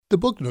The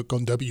Book Nook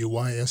on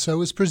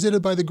WYSO is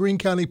presented by the Greene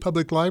County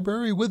Public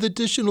Library with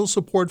additional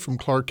support from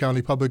Clark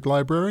County Public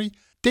Library,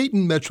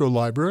 Dayton Metro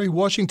Library,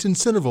 Washington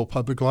Centerville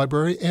Public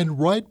Library, and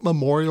Wright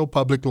Memorial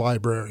Public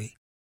Library.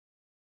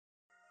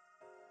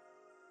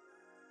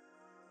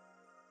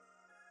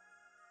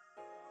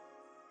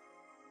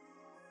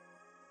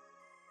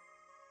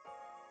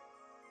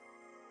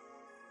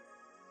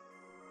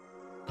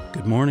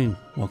 Good morning.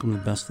 Welcome to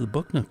the Best of the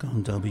Book Nook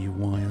on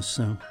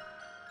WYSO.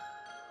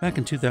 Back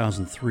in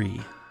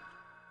 2003,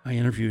 I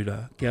interviewed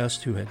a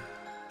guest who had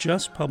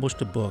just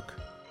published a book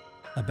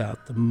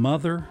about the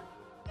mother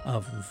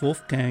of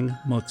Wolfgang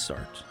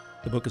Mozart.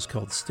 The book is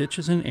called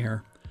Stitches in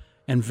Air,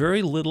 and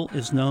very little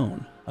is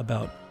known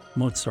about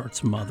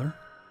Mozart's mother.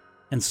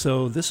 And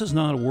so this is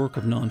not a work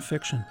of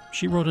nonfiction.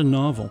 She wrote a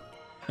novel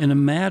and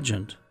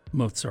imagined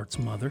Mozart's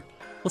mother.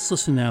 Let's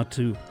listen now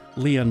to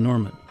Liane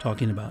Norman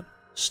talking about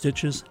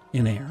Stitches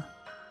in Air.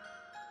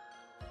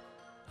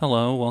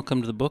 Hello,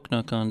 welcome to the Book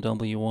Nook on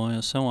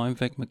WYSO. I'm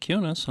Vic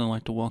McCunis, and I'd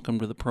like to welcome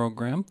to the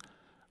program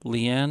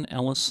Liane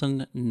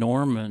Ellison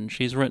Norman.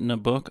 She's written a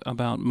book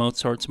about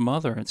Mozart's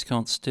mother. It's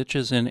called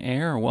Stitches in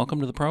Air. Welcome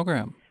to the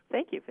program.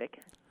 Thank you, Vic.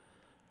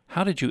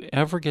 How did you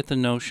ever get the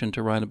notion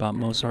to write about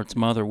Mozart's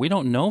mother? We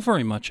don't know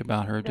very much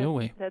about her, do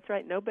we? That's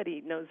right.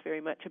 Nobody knows very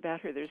much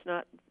about her. There's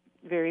not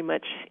very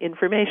much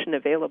information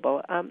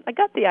available. I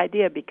got the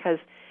idea because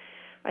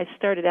I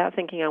started out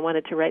thinking I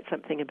wanted to write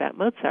something about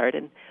Mozart,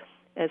 and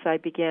as I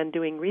began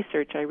doing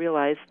research, I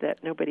realized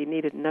that nobody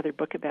needed another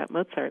book about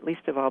Mozart,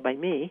 least of all by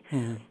me,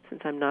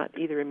 since I'm not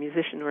either a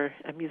musician or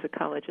a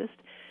musicologist.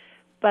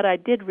 But I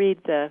did read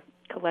the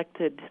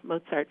collected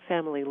Mozart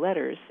family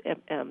letters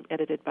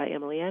edited by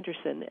Emily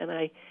Anderson, and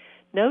I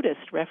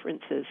noticed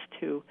references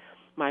to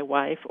my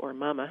wife or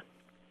Mama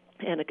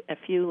and a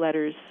few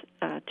letters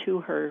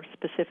to her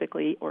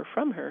specifically or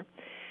from her.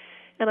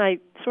 And I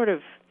sort of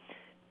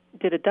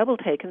did a double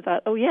take and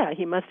thought, oh, yeah,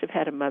 he must have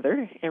had a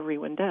mother.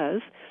 Everyone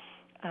does.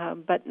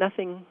 But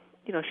nothing,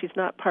 she's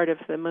not part of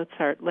the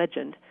Mozart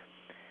legend.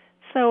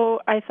 So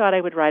I thought I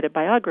would write a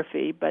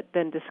biography, but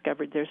then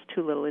discovered there's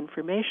too little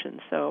information.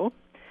 So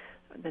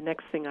the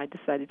next thing I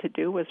decided to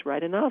do was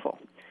write a novel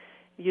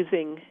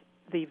using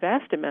the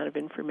vast amount of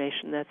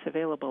information that's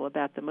available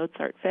about the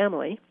Mozart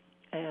family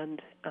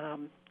and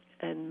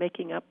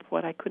making up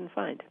what I couldn't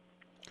find.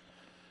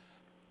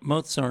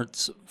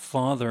 Mozart's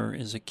father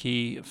is a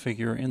key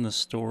figure in the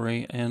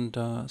story, and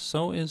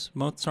so is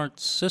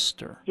Mozart's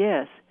sister.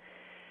 Yes,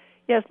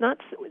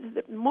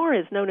 more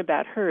is known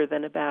about her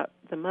than about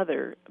the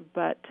mother,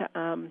 but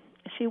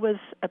she was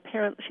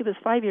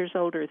 5 years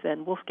older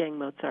than Wolfgang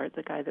Mozart,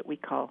 the guy that we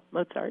call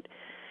Mozart.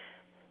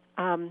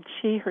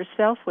 She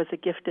herself was a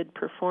gifted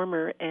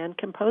performer and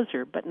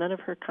composer, but none of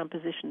her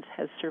compositions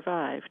has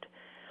survived.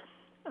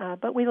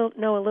 But we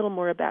know a little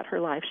more about her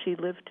life. She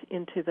lived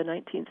into the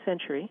 19th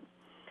century,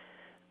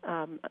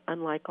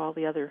 unlike all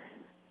the other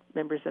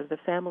members of the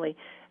family.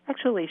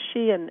 Actually,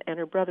 she and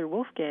her brother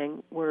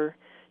Wolfgang were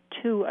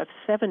 2 of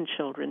 7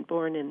 children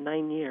born in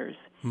 9 years.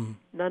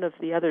 None of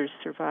the others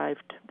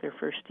survived their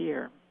first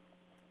year,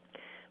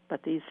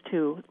 but these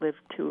 2 lived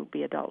to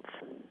be adults.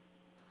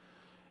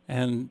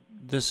 And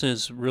this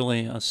is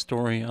really a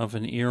story of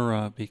an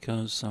era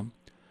because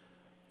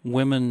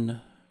women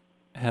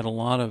had a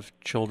lot of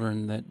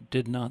children that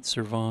did not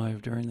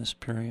survive during this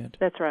period.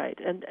 That's right,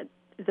 and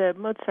the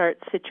Mozart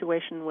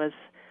situation was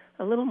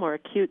a little more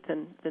acute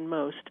than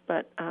most,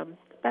 but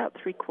about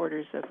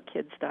 3/4 of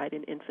kids died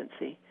in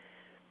infancy.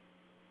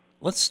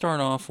 Let's start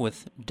off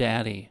with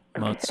Daddy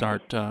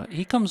Mozart.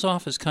 He comes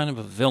off as kind of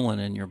a villain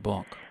in your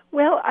book.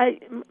 Well,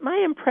 my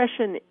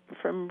impression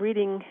from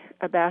reading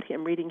about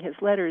him, reading his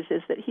letters,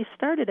 is that he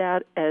started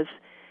out as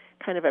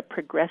kind of a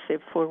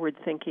progressive,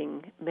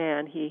 forward-thinking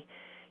man. He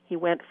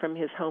went from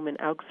his home in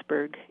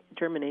Augsburg,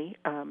 Germany,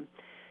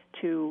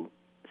 to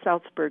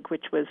Salzburg,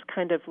 which was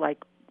kind of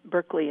like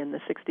Berkeley in the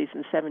 60s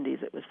and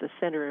 70s. It was the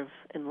center of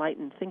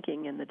enlightened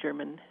thinking in the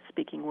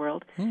German-speaking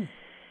world.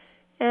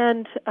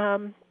 And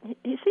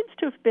he seems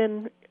to have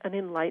been an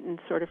enlightened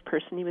sort of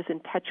person. He was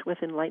in touch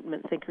with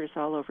Enlightenment thinkers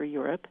all over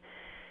Europe.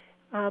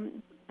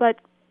 But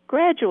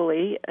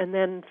gradually, and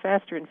then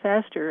faster and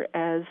faster,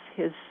 as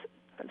his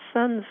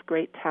son's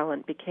great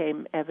talent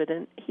became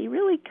evident, he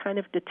really kind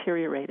of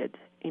deteriorated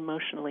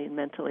emotionally and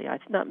mentally.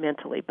 Not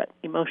mentally, but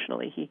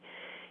emotionally.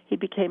 He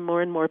became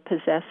more and more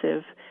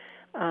possessive,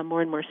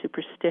 more and more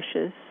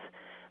superstitious,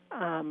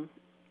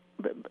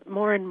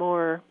 more and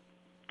more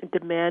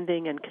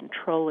demanding and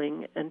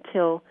controlling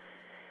until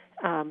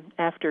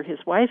after his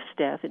wife's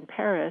death in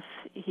Paris,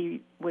 he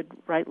would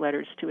write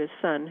letters to his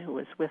son, who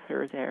was with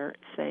her there,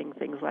 saying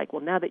things like,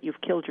 well, now that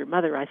you've killed your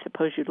mother, I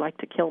suppose you'd like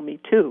to kill me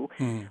too,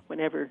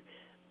 whenever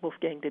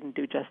Wolfgang didn't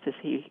do just as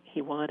he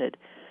wanted.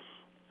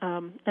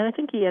 And I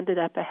think he ended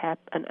up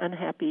an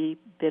unhappy,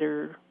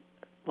 bitter,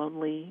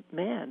 lonely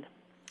man.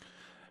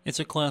 It's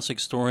a classic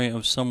story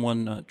of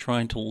someone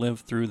trying to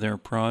live through their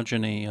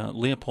progeny.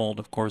 Leopold,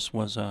 of course,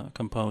 was a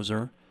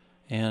composer,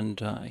 and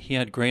he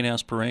had great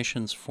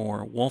aspirations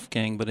for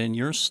Wolfgang, but in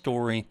your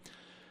story,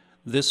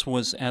 this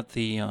was at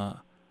the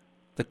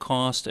the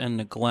cost and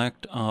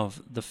neglect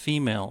of the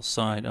female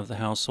side of the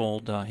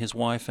household, his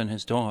wife and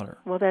his daughter.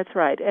 Well, that's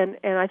right. And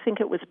I think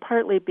it was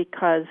partly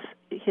because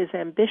his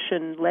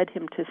ambition led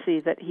him to see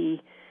that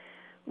he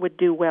would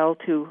do well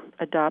to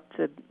adopt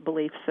the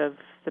beliefs of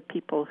the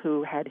people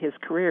who had his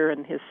career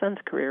and his son's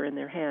career in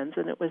their hands.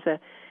 And it was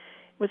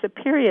a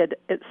period,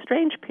 a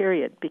strange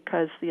period,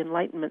 because the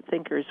Enlightenment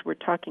thinkers were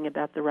talking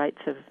about the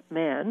rights of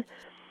man.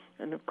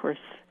 And of course,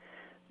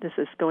 this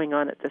is going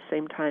on at the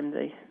same time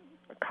the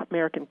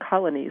American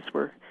colonies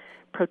were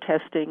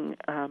protesting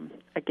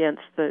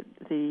against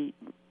the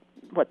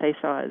what they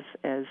saw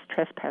as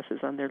trespasses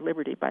on their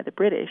liberty by the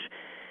British.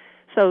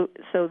 So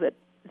that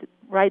the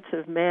rights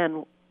of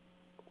man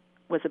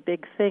was a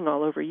big thing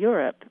all over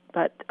Europe,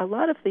 but a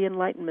lot of the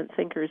Enlightenment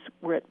thinkers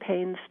were at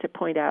pains to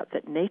point out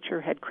that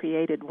nature had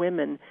created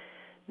women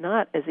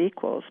not as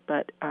equals,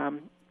 but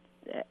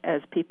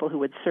as people who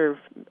would serve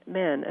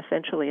men,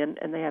 essentially, and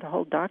they had a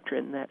whole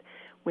doctrine that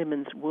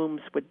women's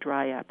wombs would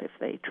dry up if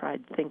they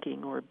tried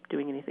thinking or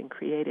doing anything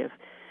creative,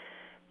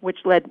 which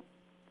led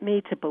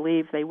me to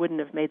believe they wouldn't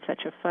have made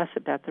such a fuss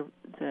about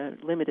the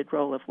limited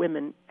role of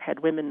women had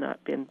women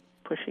not been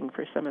pushing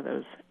for some of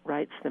those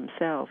rights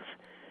themselves.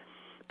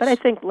 But I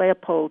think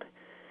Leopold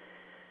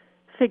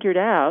figured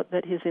out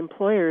that his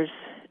employers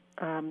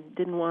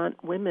didn't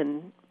want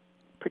women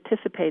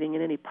participating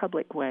in any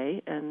public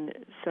way, and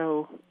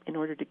so in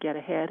order to get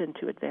ahead and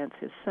to advance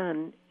his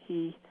son,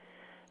 he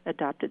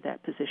adopted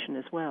that position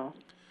as well.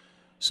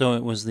 So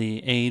it was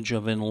the age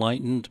of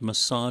enlightened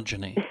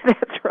misogyny.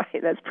 That's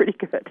right. That's pretty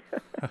good.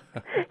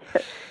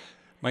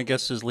 My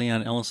guest is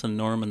Liane Ellison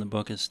Norman. The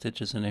book is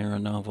Stitches in Air, a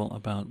novel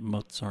about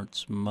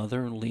Mozart's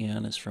mother.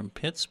 Liane is from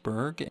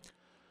Pittsburgh.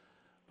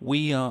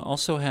 We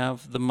also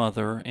have the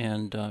mother,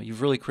 and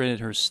you've really created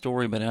her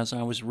story, but as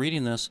I was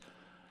reading this,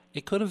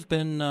 it could have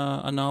been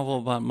a novel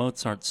about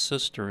Mozart's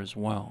sister as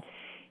well.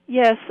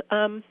 Yes,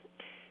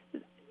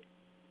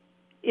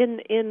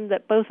 in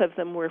that both of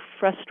them were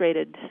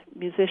frustrated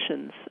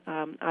musicians.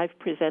 I've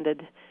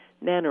presented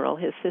Nannerl,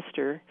 his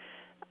sister,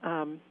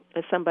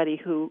 as somebody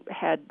who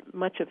had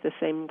much of the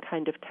same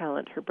kind of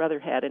talent her brother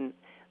had, and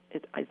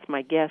it's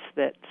my guess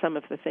that some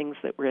of the things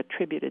that were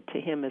attributed to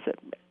him as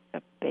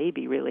a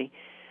baby really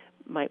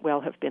might well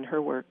have been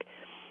her work,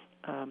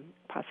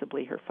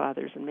 possibly her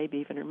father's and maybe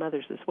even her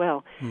mother's as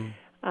well.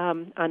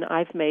 And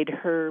I've made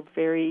her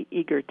very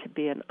eager to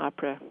be an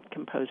opera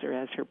composer,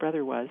 as her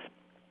brother was.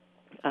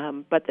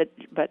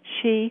 But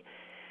she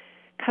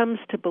comes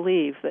to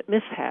believe that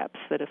mishaps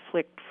that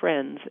afflict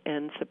friends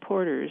and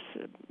supporters,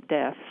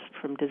 deaths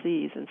from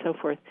disease and so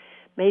forth,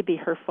 may be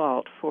her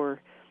fault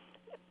for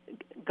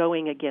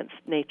going against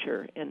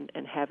nature and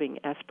having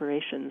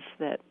aspirations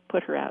that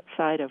put her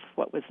outside of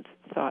what was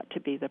thought to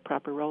be the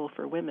proper role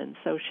for women.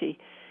 So she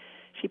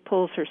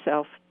pulls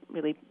herself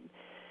really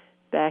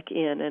back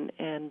in,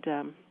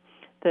 and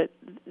that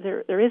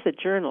there is a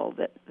journal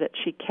that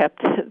she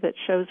kept that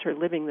shows her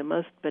living the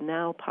most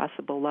banal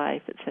possible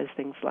life. It says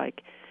things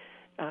like,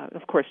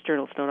 of course,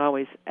 journals don't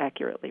always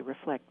accurately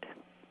reflect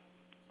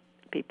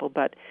people,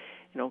 but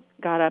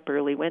got up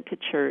early, went to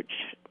church.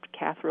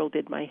 Catherine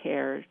did my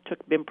hair,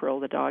 took Bimperl,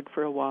 the dog,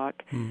 for a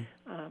walk,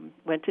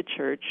 went to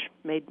church,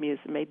 made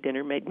music, made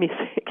dinner, made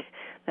music.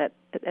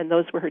 And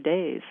those were her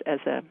days as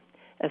a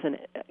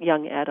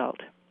young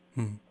adult.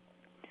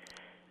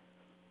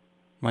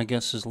 My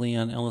guest is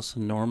Liane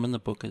Ellison Norman. The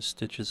book is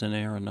Stitches in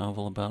Air, a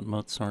novel about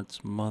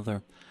Mozart's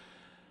mother.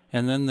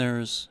 And then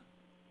there's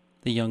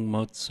the young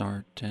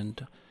Mozart.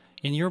 And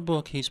in your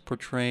book, he's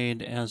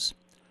portrayed as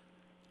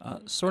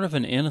sort of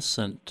an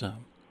innocent,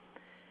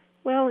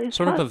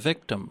 sort of a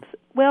victim.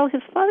 Well,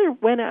 his father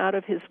went out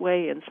of his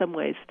way in some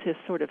ways to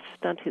sort of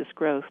stunt his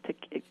growth,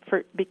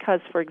 because,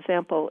 for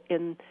example,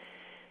 in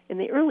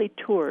the early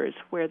tours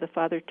where the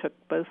father took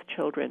both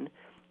children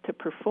to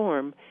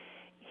perform,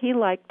 he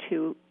liked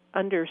to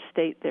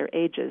understate their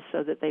ages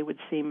so that they would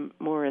seem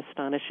more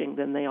astonishing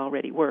than they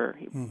already were.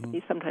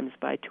 He sometimes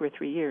by 2 or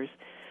 3 years.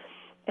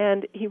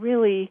 And he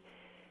really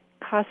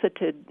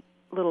cosseted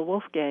little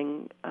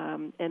Wolfgang,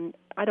 and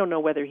I don't know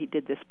whether he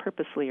did this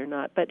purposely or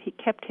not, but he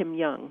kept him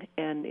young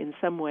and in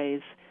some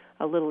ways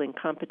a little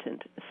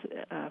incompetent,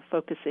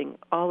 focusing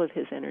all of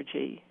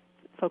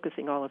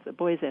the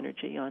boy's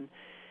energy on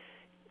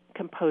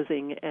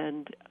composing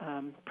and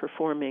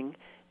performing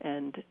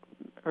and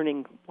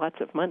earning lots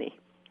of money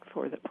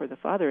for the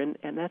father,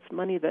 and that's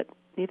money that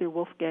neither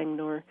Wolfgang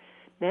nor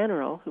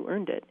Nannerl, who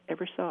earned it,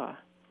 ever saw.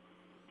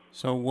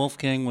 So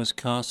Wolfgang was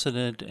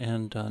cosseted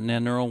and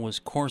Nannerl was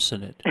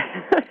corseted.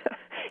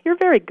 You're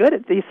very good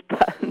at these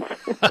puns.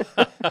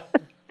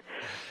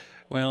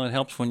 Well, it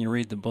helps when you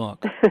read the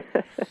book.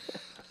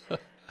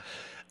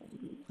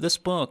 This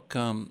book,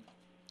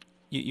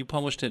 you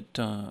published it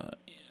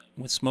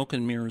with Smoke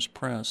and Mirrors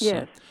Press.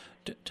 Yes.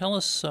 Tell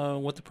us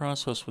what the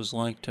process was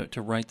like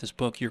to write this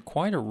book. You're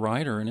quite a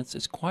writer, and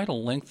it's quite a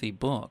lengthy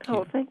book.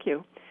 Oh, thank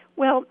you.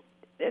 Well,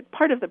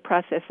 part of the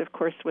process, of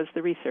course, was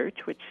the research,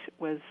 which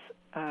was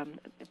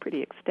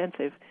pretty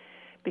extensive,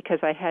 because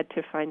I had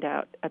to find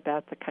out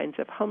about the kinds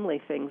of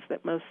homely things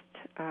that most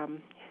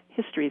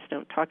histories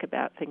don't talk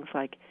about things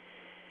like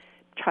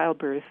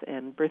childbirth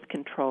and birth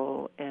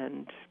control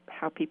and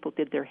how people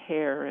did their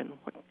hair and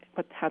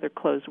how their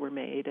clothes were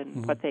made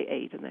and what they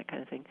ate and that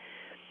kind of thing.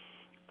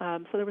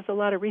 So there was a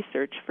lot of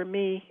research. For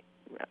me,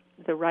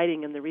 the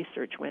writing and the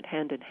research went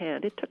hand in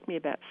hand. It took me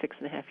about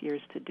 6.5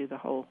 years to do the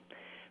whole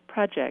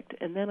project,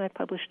 and then I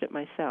published it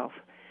myself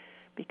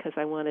because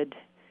I wanted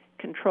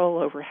control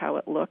over how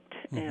it looked,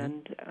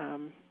 and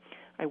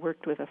I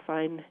worked with a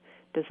fine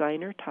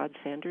designer, Todd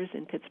Sanders,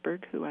 in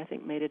Pittsburgh, who I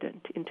think made it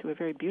into a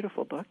very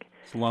beautiful book.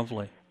 It's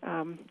lovely.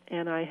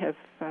 And I have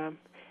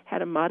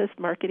had a modest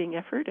marketing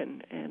effort,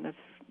 and I've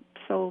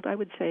sold, I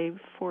would say,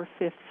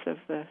 4/5 of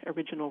the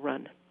original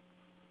run.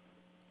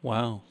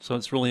 Wow. So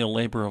it's really a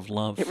labor of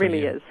love It for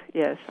really you. is,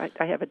 yes.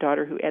 I have a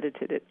daughter who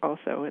edited it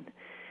also, and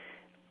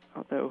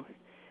although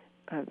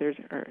there's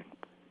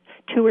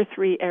 2 or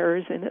 3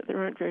 errors in it, there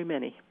aren't very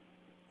many.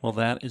 Well,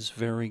 that is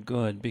very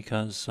good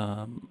because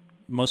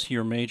most of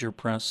your major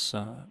press,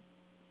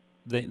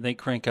 they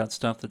crank out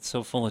stuff that's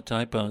so full of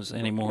typos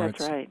anymore.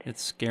 That's right.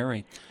 It's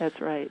scary.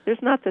 That's right.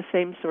 There's not the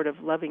same sort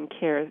of loving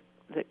care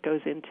that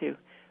goes into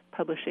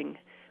publishing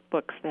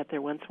books that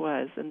there once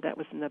was, and that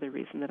was another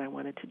reason that I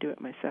wanted to do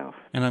it myself.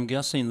 And I'm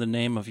guessing the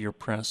name of your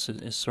press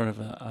is sort of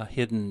a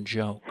hidden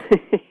joke.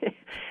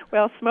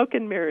 Well, Smoke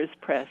and Mirrors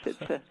Press.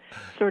 It's a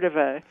sort of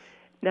a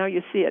now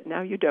you see it,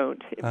 now you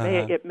don't.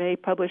 It may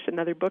publish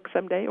another book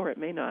someday, or it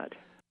may not.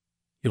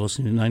 You're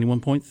listening to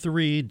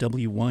 91.3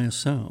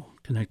 WYSO,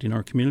 connecting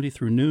our community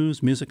through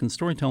news, music, and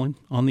storytelling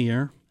on the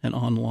air and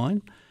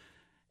online.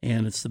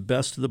 And it's the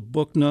best of the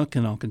Book Nook,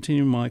 and I'll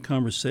continue my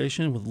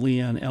conversation with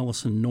Liane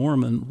Ellison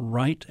Norman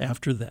right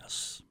after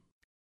this.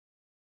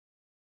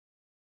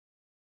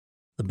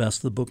 The best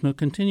of the Book Nook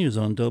continues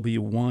on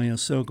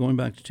WYSO, going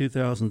back to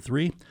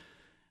 2003,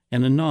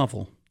 and a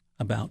novel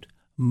about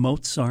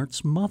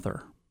Mozart's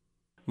mother.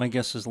 My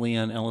guest is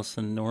Liane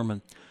Ellison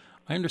Norman.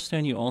 I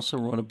understand you also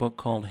wrote a book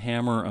called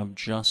Hammer of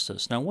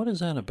Justice. Now, what is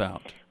that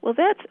about? Well,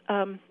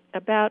 that's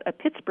about a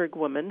Pittsburgh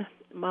woman,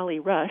 Molly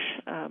Rush,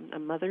 a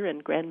mother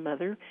and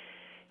grandmother,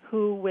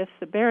 who, with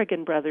the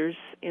Berrigan brothers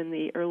in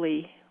the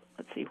early,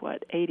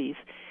 80s,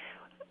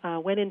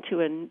 went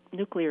into a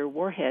nuclear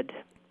warhead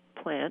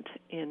plant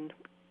in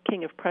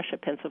King of Prussia,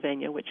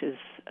 Pennsylvania, which is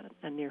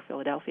near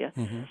Philadelphia,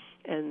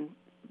 and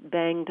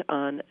banged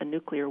on a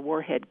nuclear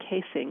warhead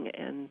casing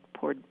and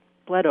poured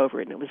blood over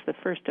it. And it was the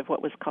first of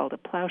what was called a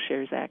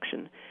plowshares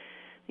action.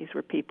 These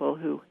were people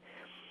who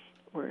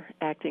were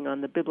acting on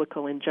the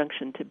biblical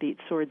injunction to beat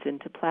swords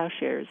into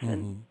plowshares.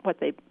 And what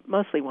they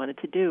mostly wanted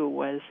to do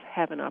was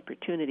have an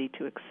opportunity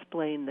to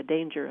explain the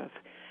danger of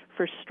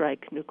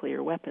first-strike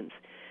nuclear weapons.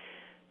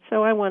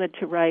 So I wanted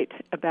to write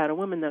about a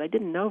woman that I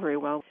didn't know very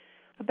well,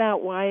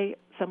 about why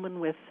someone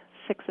with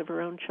 6 of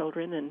her own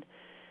children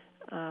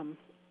and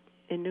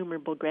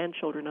innumerable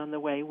grandchildren on the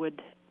way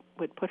would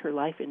put her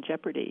life in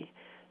jeopardy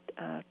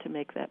to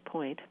make that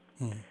point.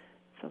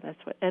 So that's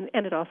what, and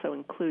it also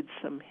includes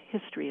some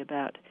history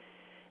about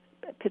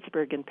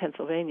Pittsburgh and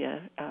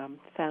Pennsylvania,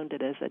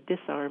 founded as a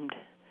disarmed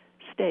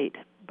state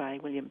by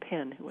William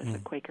Penn, who was a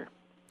Quaker.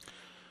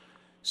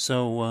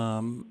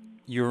 So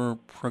your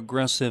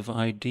progressive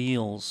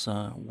ideals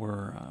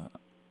were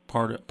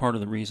part of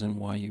the reason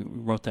why you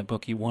wrote that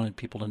book. You wanted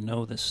people to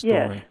know this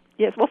story.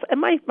 Yes. Well,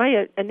 and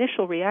my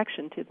initial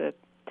reaction to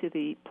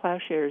the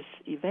plowshares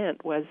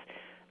event was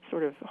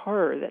sort of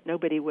horror that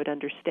nobody would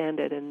understand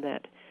it, and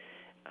that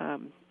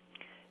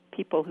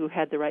people who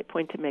had the right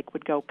point to make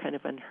would go kind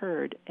of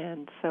unheard.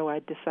 And so I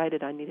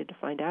decided I needed to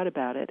find out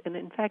about it. And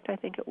in fact, I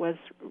think it was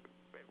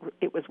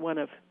one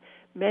of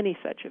many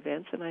such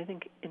events, and I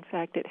think, in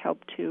fact, it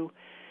helped to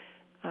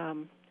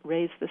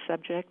raise the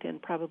subject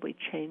and probably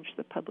change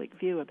the public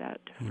view about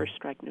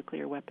first-strike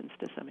nuclear weapons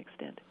to some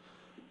extent.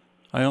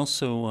 I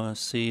also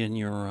see in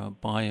your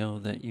bio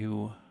that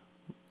you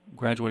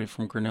graduated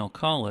from Grinnell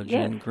College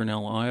in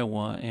Grinnell,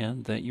 Iowa,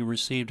 and that you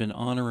received an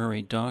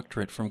honorary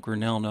doctorate from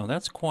Grinnell. Now,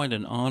 that's quite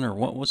an honor.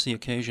 What was the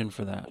occasion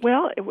for that?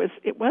 Well, it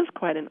was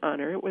quite an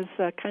honor. It was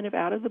kind of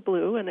out of the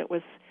blue, and it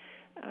was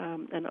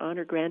an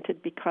honor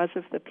granted because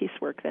of the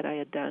piecework that I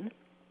had done.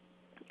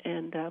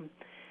 And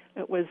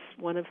it was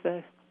one of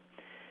the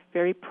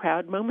very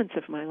proud moments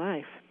of my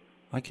life.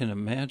 I can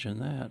imagine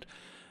that.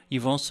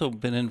 You've also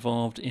been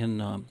involved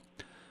in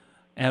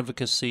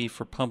advocacy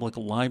for public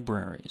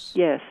libraries.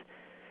 Yes.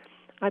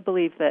 I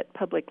believe that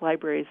public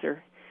libraries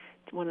are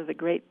one of the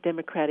great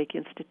democratic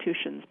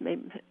institutions,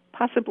 maybe,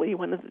 possibly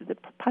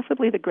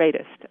the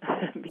greatest,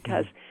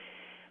 because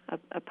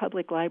a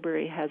public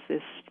library has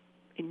this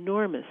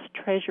enormous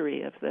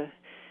treasury of the,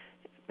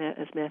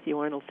 as Matthew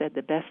Arnold said,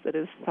 the best that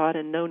is thought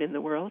and known in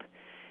the world.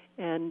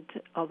 And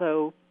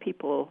although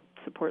people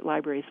support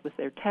libraries with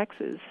their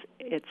taxes,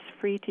 it's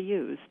free to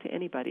use to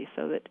anybody,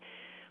 so that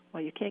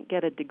while you can't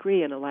get a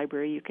degree in a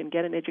library, you can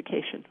get an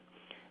education.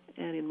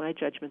 And in my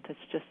judgment,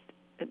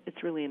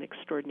 it's really an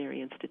extraordinary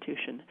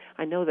institution.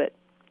 I know that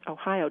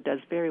Ohio does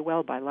very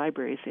well by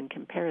libraries in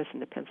comparison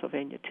to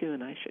Pennsylvania, too,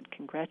 and I should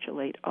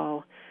congratulate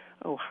all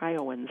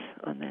Ohioans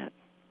on that.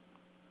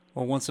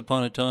 Well, once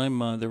upon a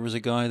time, there was a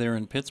guy there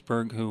in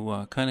Pittsburgh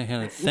who kind of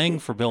had a thing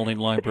for building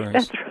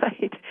libraries. That's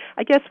right.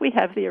 I guess we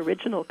have the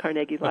original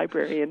Carnegie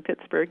Library in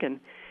Pittsburgh and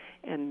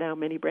now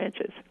many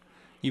branches.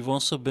 You've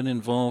also been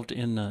involved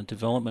in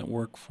development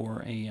work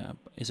for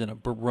is it a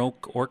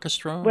Baroque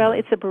orchestra? Well,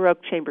 it's a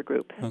Baroque chamber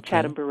group, Okay.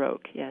 Chatham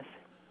Baroque, yes.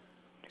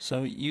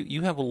 So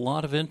you have a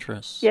lot of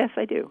interests. Yes,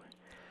 I do.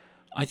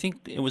 I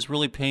think it was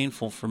really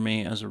painful for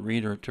me as a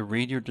reader to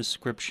read your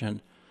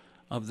description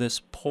of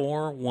this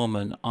poor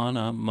woman,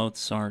 Anna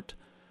Mozart.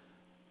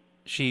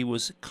 She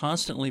was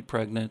constantly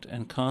pregnant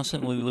and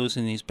constantly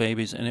losing these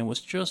babies, and it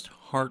was just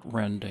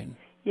heartrending.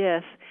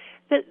 Yes.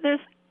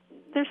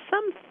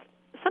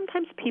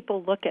 Sometimes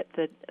people look at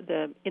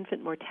the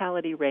infant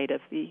mortality rate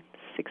of the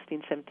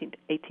 16th, 17th,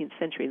 18th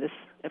century. This,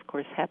 of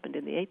course, happened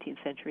in the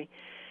 18th century.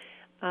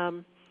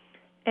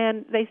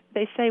 And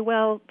they say,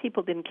 well,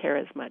 people didn't care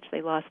as much.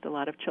 They lost a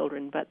lot of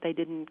children, but they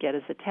didn't get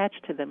as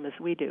attached to them as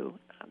we do.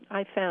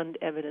 I found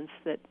evidence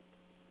that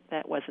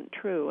wasn't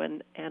true,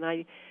 and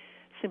I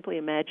simply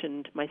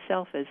imagined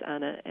myself as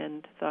Anna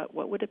and thought,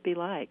 what would it be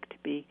like to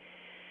be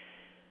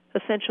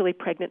essentially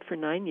pregnant for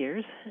 9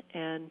 years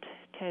and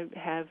to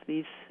have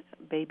these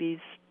babies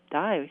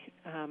die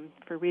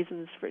for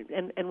reasons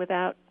and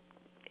without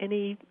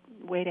any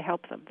way to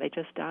help them. They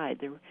just died.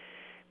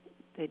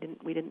 They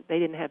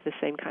didn't have the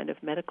same kind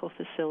of medical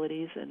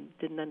facilities and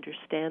didn't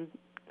understand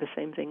the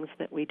same things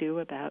that we do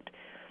about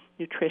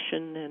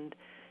nutrition and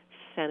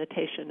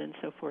sanitation and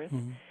so forth.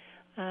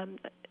 Mm-hmm.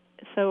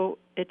 So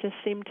it just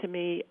seemed to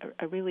me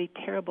a really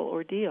terrible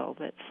ordeal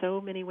that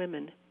so many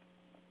women,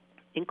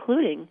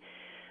 including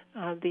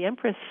the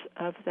Empress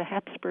of the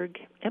Habsburg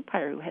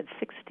Empire, who had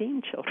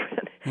 16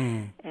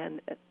 children,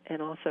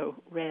 and also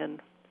ran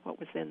what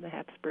was then the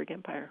Habsburg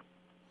Empire.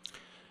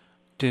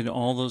 Did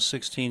all those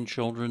 16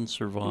 children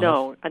survive?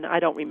 No, and I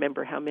don't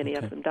remember how many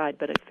of them died,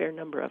 but a fair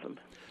number of them.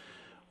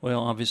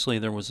 Well, obviously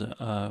there was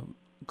a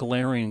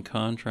glaring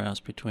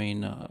contrast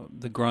between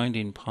the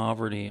grinding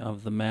poverty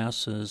of the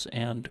masses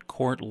and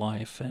court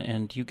life,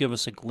 and you give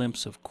us a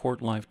glimpse of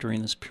court life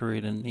during this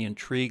period and the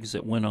intrigues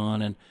that went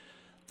on and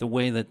the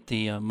way that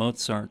the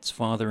Mozart's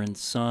father and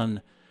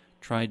son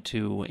tried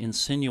to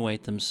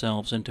insinuate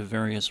themselves into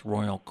various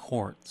royal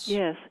courts.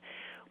 Yes.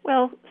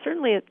 Well,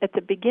 certainly at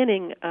the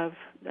beginning of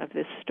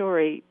this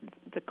story,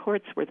 the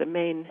courts were the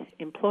main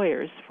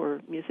employers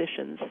for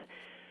musicians.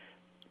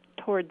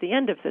 Toward the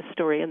end of the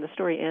story, and the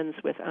story ends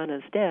with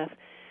Anna's death,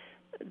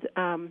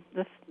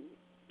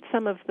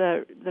 some of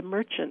the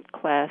merchant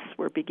class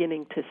were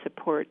beginning to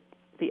support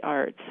the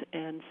arts,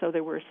 and so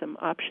there were some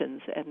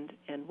options,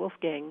 and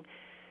Wolfgang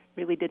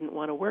really didn't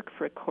want to work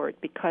for a court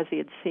because he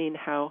had seen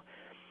how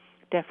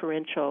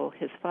deferential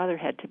his father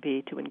had to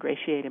be to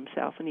ingratiate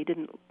himself, and he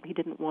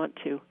didn't want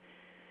to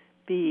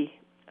be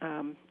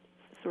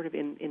sort of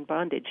in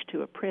bondage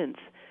to a prince.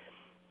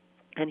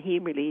 And he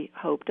really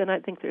hoped, and I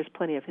think there's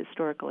plenty of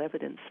historical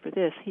evidence for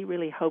this, he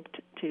really hoped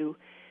to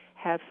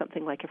have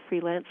something like a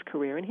freelance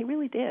career, and he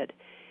really did.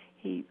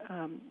 He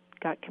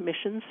got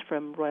commissions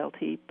from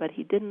royalty, but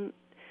he didn't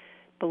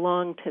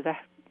belong to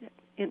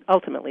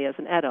ultimately as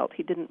an adult,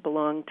 he didn't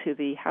belong to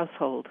the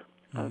household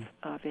of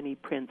any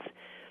prince.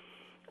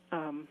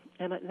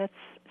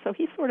 So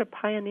he sort of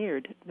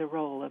pioneered the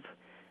role of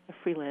a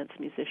freelance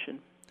musician.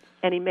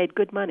 And he made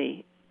good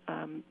money,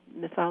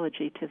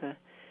 mythology to the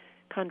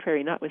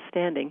contrary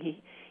notwithstanding.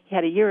 He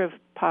had a year of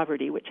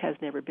poverty, which has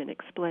never been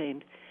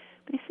explained,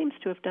 but he seems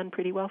to have done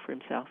pretty well for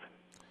himself.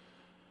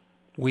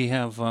 We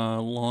have a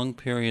long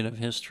period of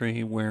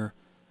history where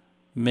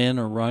men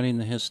are writing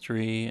the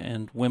history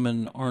and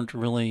women aren't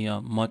really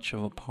much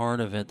of a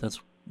part of it. That's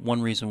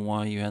one reason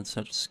why you had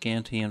such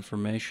scanty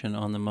information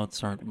on the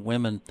Mozart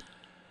women.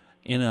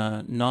 In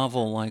a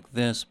novel like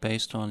this,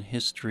 based on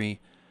history,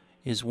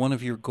 is one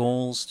of your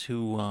goals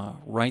to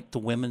write the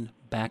women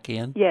back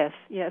in? Yes,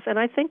 and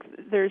I think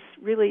there's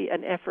really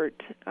an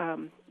effort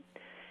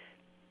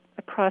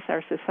across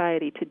our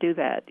society to do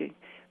that. You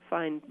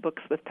find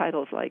books with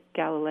titles like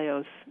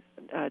Galileo's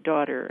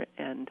Daughter,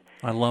 and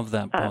I love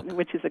that book,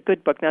 which is a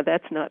good book. Now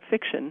that's not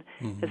fiction,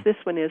 as this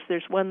one is.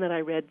 There's one that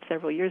I read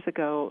several years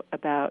ago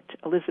about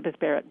Elizabeth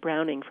Barrett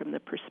Browning from the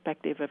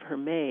perspective of her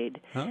maid.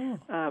 Oh.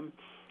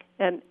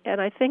 And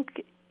I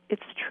think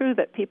it's true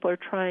that people are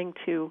trying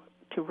to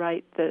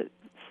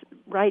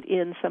write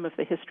in some of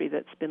the history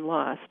that's been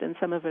lost, and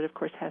some of it, of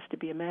course, has to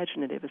be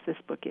imaginative, as this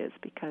book is,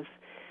 because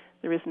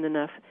there isn't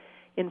enough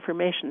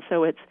information.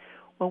 So it's,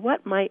 well,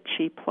 what might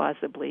she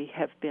plausibly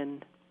have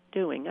been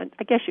doing?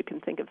 I guess you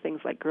can think of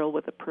things like Girl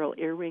with a Pearl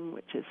Earring,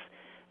 which is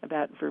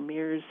about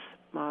Vermeer's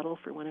model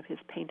for one of his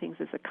paintings,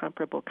 is a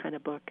comparable kind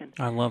of book. And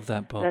I love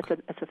that book.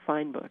 That's a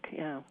fine book,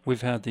 yeah.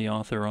 We've had the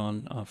author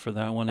on for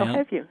that one. Oh, and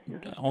have you?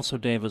 Also,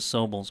 Davis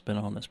Sobel's been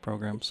on this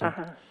program, so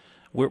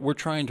we're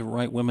trying to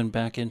write women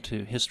back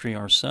into history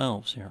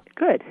ourselves here.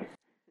 Good.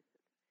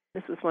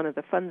 This was one of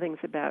the fun things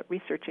about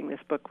researching this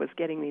book, was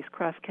getting these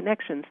cross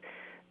connections.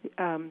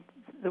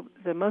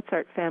 The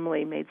Mozart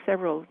family made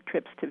several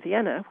trips to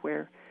Vienna,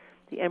 where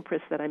the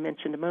empress that I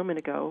mentioned a moment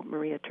ago,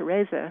 Maria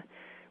Theresa,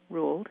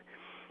 ruled.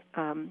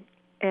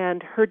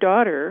 And her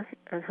daughter,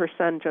 or her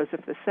son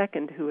Joseph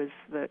II, who is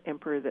the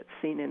emperor that's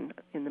seen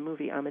in the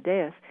movie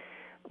Amadeus,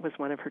 was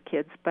one of her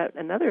kids. But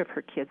another of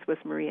her kids was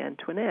Marie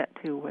Antoinette,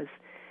 who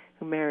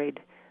married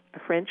a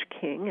French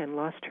king and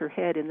lost her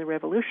head in the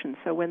Revolution.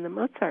 So when the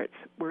Mozarts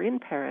were in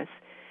Paris,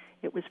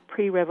 it was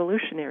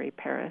pre-revolutionary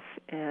Paris,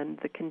 and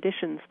the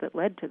conditions that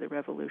led to the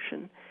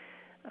revolution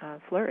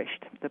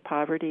flourished. The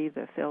poverty,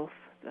 the filth,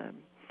 the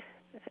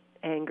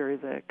anger,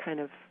 the kind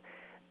of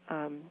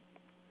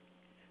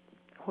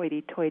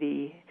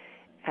hoity-toity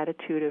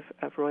attitude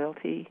of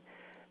royalty.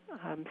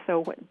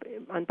 So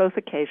on both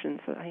occasions,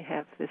 I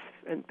have this,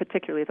 and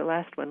particularly the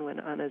last one when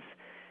Anna's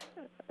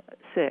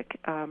sick,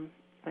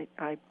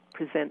 I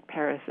present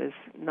Paris as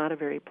not a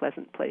very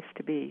pleasant place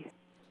to be.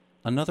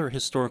 Another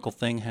historical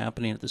thing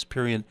happening at this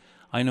period,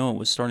 I know it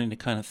was starting to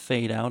kind of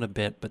fade out a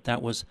bit, but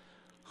that was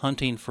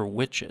hunting for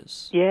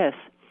witches. Yes.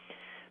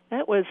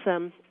 That was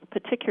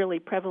particularly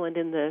prevalent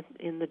in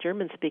the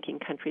German-speaking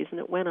countries, and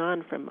it went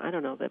on from,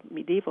 the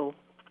medieval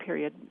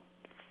period,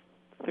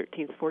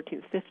 13th,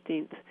 14th,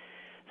 15th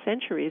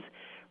centuries,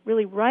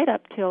 really right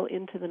up till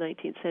into the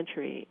 19th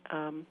century.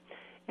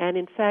 And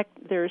in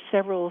fact, there are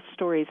several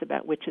stories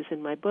about witches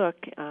in my book.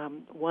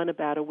 One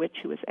about a witch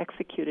who was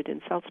executed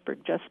in Salzburg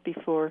just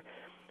before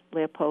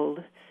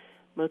Leopold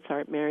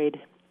Mozart married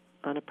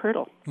Anna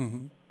Pertl.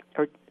 Mm-hmm.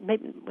 Or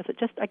maybe was it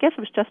just? I guess it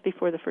was just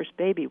before the first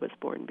baby was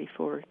born,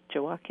 before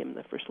Joachim,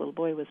 the first little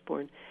boy, was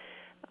born.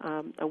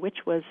 A witch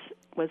was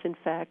in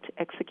fact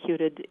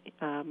executed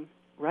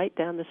right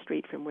down the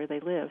street from where they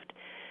lived,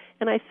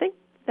 and I think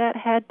that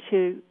had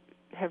to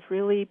have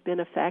really been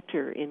a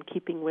factor in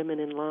keeping women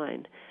in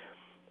line,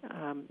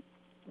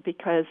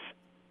 because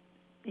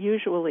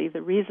usually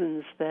the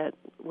reasons that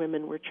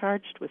women were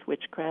charged with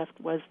witchcraft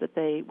was that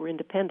they were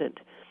independent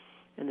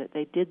and that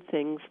they did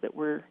things that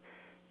were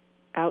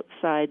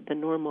outside the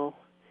normal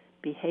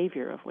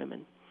behavior of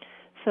women.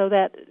 So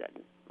that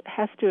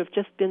has to have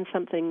just been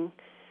something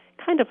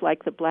kind of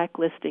like the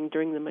blacklisting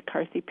during the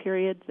McCarthy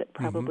period that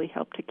probably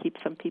helped to keep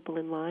some people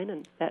in line,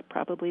 and that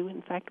probably,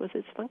 in fact, was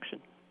its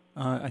function.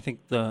 I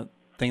think the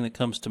thing that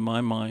comes to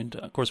my mind,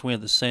 of course, we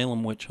had the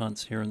Salem witch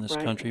hunts here in this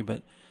country,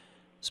 but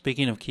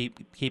speaking of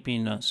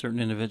keeping certain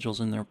individuals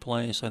in their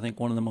place, I think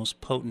one of the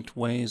most potent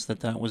ways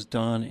that was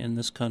done in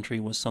this country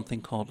was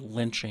something called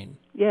lynching.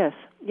 Yes,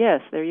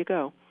 there you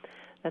go.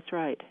 That's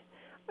right.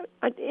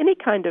 Any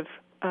kind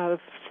of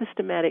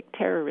systematic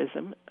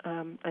terrorism,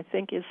 I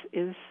think,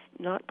 is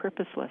not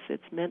purposeless.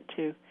 It's meant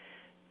to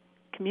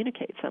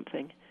communicate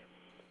something.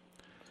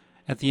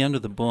 At the end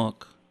of the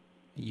book,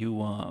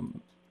 you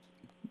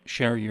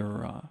share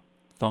your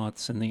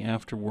thoughts in the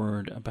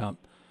afterword about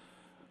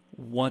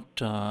what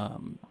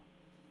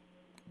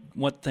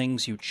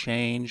things you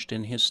changed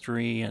in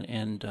history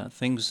and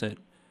things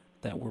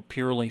that were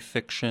purely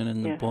fiction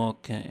in the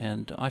book,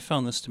 and I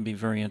found this to be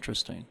very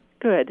interesting.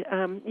 Good.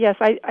 Yes,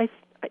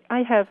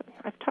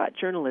 I've taught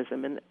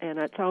journalism, and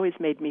it's always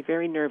made me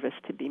very nervous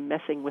to be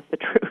messing with the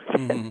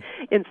truth,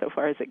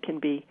 insofar as it can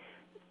be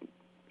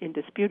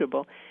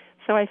indisputable.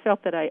 So I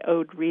felt that I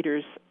owed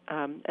readers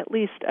at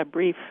least a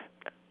brief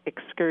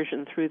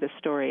excursion through the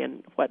story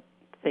and what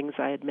things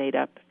I had made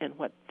up and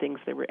what things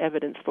there were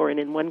evidence for, and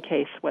in one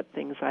case, what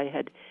things I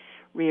had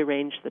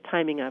rearranged the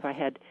timing of. I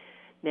had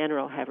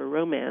Nannerl have a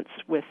romance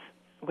with,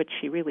 which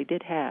she really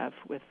did have,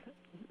 with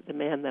the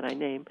man that I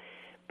name,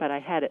 but I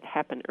had it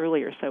happen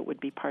earlier so it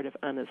would be part of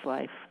Anna's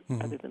life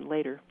rather than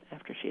later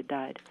after she had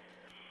died.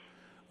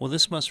 Well,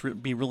 this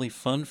must be really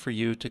fun for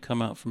you to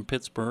come out from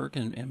Pittsburgh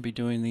and be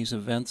doing these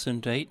events in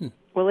Dayton.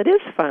 Well, it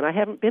is fun. I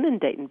haven't been in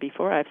Dayton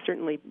before. I've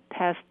certainly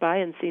passed by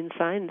and seen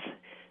signs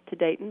to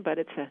Dayton, but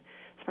it's, as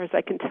far as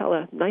I can tell,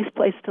 a nice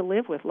place to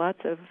live with lots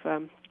of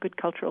good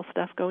cultural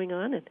stuff going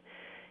on, and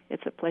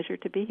it's a pleasure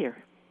to be here.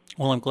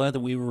 Well, I'm glad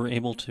that we were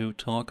able to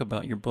talk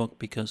about your book,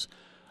 because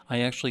I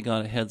actually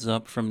got a heads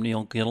up from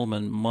Neil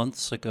Gittleman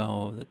months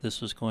ago that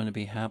this was going to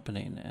be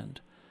happening,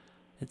 and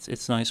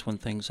it's nice when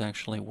things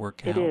actually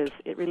work out. It is.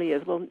 It really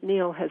is. Well,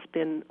 Neil has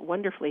been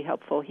wonderfully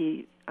helpful.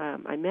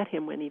 I met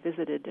him when he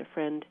visited a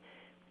friend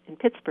in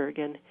Pittsburgh,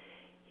 and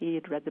he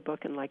had read the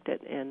book and liked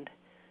it and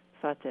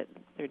thought that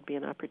there'd be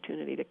an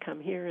opportunity to come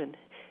here and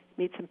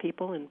meet some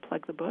people and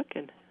plug the book,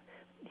 and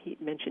he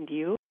mentioned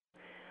you.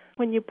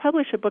 When you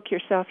publish a book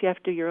yourself, you have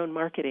to do your own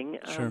marketing,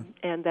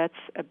 and that's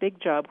a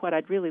big job. What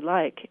I'd really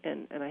like,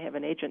 and I have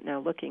an agent now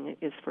looking,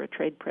 is for a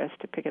trade press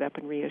to pick it up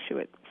and reissue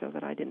it so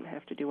that I didn't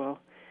have to do all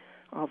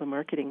the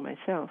marketing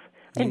myself.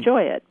 I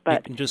enjoy it, but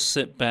you can just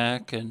sit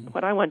back and...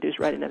 What I want to do is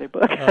write another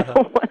book. I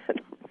don't want to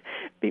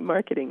be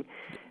marketing.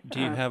 Do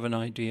you have an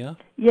idea?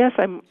 Yes,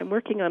 I'm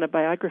working on a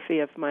biography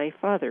of my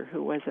father,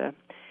 who was a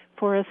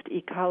forest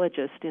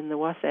ecologist in the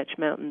Wasatch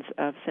Mountains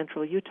of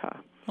central Utah.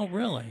 Oh,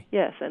 really?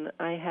 Yes, and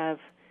I have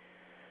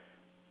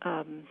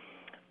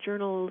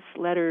journals,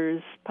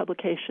 letters,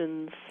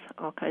 publications,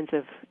 all kinds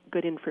of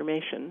good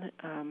information.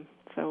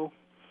 So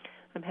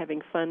I'm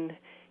having fun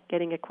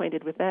getting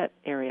acquainted with that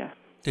area.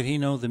 Did he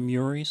know the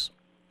Muries?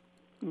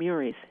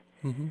 Muries?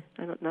 Mm-hmm.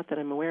 Not that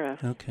I'm aware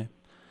of. Okay.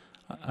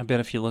 I bet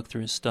if you look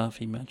through his stuff,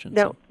 he mentioned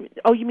some.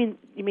 Oh, you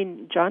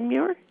mean John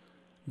Muir?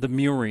 The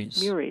Muries.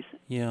 Muries.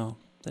 Yeah.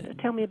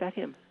 Tell me about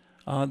him.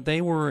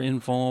 They were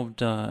involved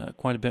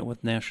quite a bit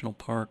with national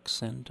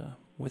parks and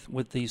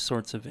with these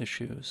sorts of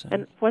issues.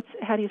 And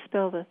how do you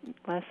spell the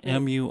last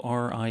name?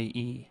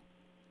 Murie.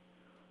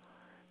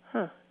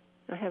 Huh.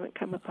 I haven't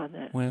come upon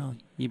that. Well,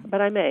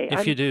 but I may.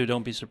 If you do,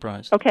 don't be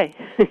surprised. Okay.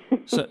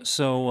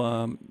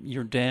 So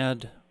your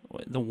dad,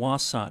 the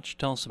Wasatch.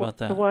 Tell us about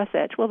that. The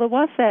Wasatch. Well, the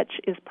Wasatch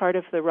is part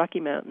of the Rocky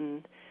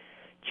Mountain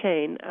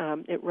chain.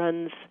 It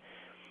runs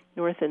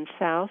north and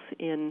south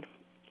in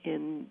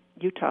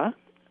Utah,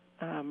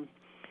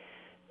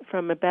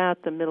 from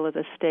about the middle of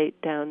the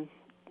state down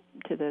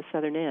to the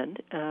southern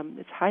end.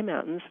 It's high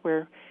mountains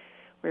where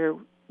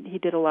he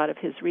did a lot of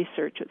his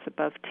research. It's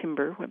above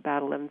timber,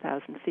 about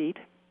 11,000 feet.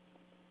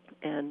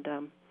 And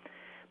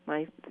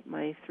my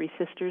three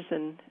sisters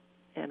and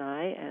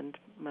I and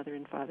mother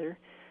and father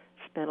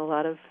spent a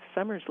lot of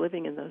summers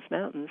living in those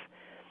mountains.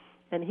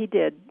 And he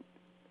did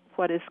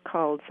what is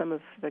called some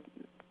of the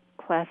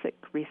classic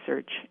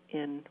research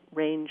in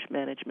range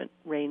management,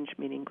 range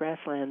meaning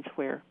grasslands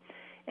where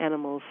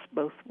animals,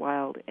 both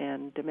wild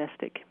and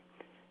domestic,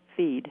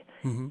 feed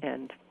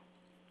and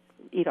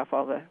eat off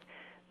all the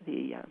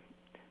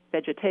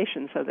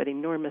vegetation, so that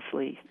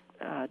enormously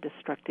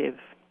destructive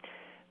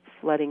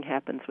flooding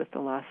happens with the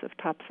loss of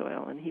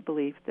topsoil. And he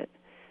believed that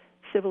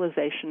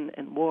civilization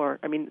and war,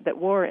 that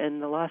war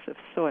and the loss of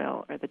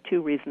soil are the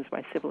two reasons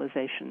why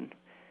civilization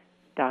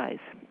dies.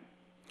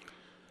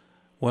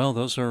 Well,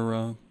 those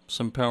are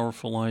some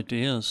powerful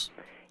ideas.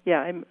 Yeah,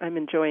 I'm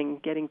enjoying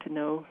getting to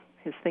know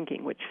his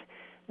thinking, which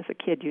as a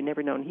kid you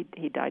never known.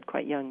 He died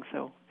quite young,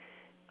 so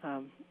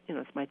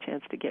it's my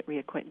chance to get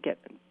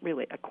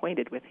really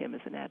acquainted with him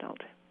as an adult.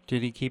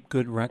 Did he keep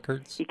good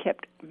records? He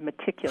kept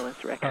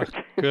meticulous records.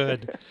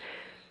 Good.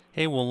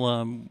 Hey,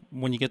 well,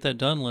 when you get that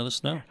done, let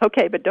us know.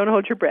 Okay, but don't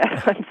hold your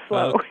breath. I'm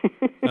slow.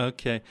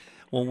 Okay.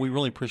 Well, we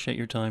really appreciate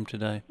your time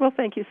today. Well,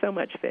 thank you so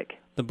much, Vic.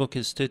 The book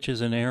is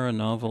Stitches in Air, a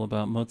novel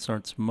about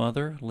Mozart's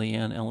mother.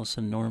 Liane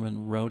Ellison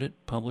Norman wrote it,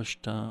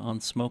 published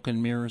on Smoke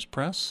and Mirrors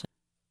Press.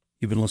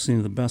 You've been listening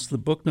to the Best of the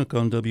Book Nook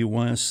on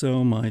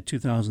WYSO, my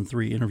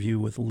 2003 interview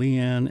with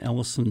Liane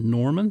Ellison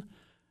Norman,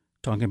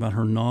 talking about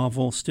her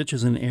novel,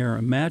 Stitches in Air,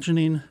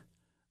 imagining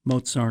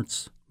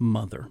Mozart's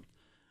mother.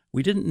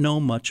 We didn't know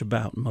much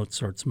about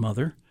Mozart's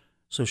mother,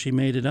 so she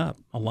made it up,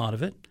 a lot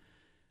of it.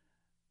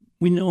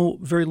 We know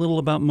very little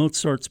about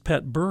Mozart's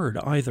pet bird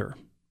either.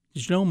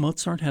 Did you know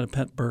Mozart had a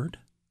pet bird?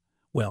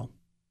 Well,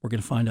 we're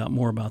going to find out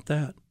more about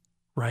that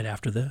right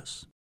after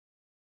this.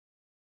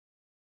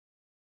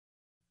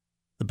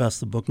 The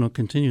Best of the Book Nook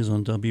continues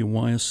on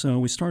WYSO.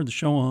 We started the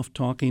show off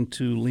talking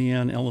to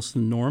Liane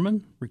Ellison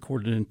Norman,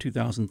 recorded in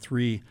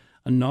 2003,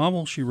 a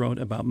novel she wrote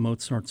about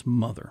Mozart's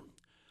mother.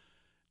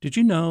 Did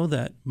you know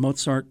that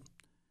Mozart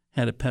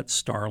had a pet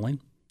starling?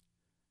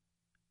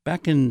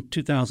 Back in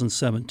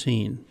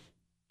 2017,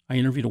 I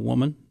interviewed a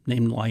woman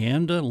named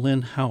Liane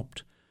Lynn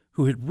Haupt,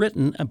 who had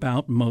written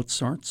about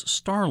Mozart's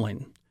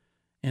starling.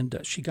 And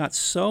she got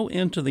so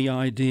into the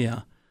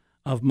idea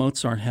of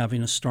Mozart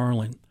having a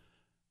starling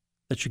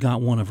that she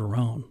got one of her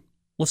own.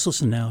 Let's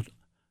listen now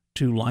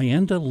to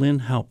Liane Lynn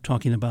Haupt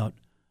talking about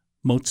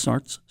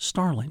Mozart's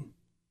starling.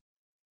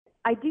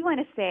 I do want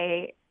to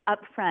say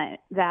up front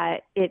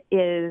that it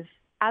is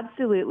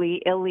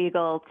absolutely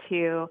illegal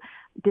to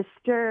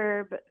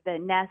disturb the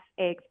nest,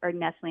 eggs, or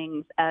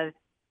nestlings of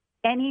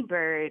any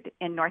bird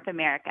in North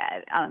America.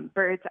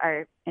 Birds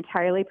are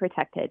entirely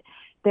protected.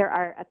 There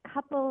are a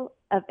couple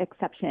of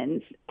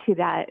exceptions to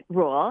that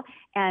rule,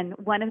 and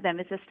one of them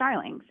is the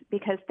starlings,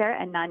 because they're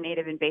a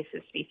non-native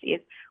invasive species.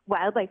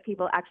 Wildlife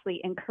people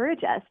actually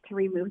encourage us to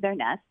remove their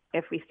nests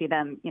if we see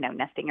them,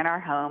 nesting in our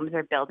homes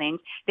or buildings.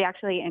 They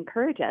actually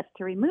encourage us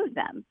to remove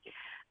them.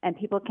 And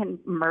people can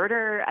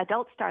murder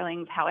adult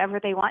starlings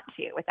however they want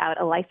to without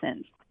a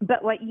license.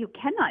 But what you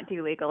cannot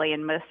do legally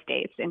in most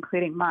states,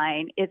 including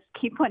mine, is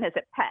keep one as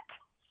a pet.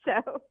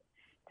 So,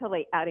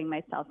 totally outing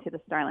myself to the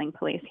starling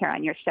police here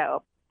on your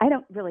show. I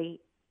don't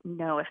really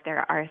know if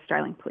there are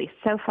starling police.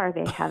 So far,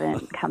 they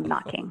haven't come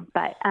knocking.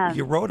 But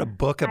you wrote a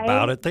book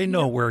about it. They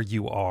know where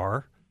you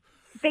are.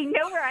 They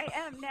know where I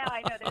am now.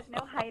 I know there's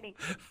no hiding.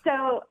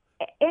 So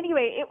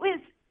anyway, it was...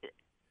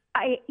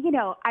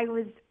 I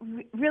was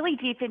really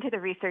deep into the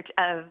research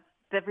of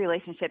the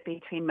relationship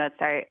between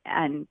Mozart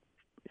and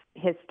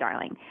his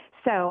starling.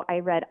 So I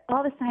read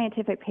all the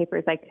scientific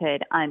papers I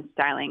could on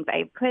starlings.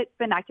 I put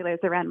binoculars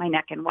around my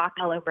neck and walked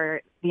all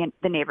over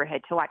the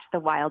neighborhood to watch the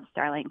wild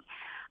starlings.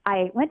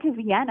 I went to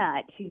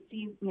Vienna to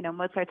see,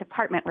 Mozart's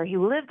apartment where he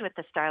lived with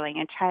the starling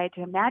and tried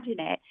to imagine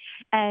it.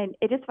 And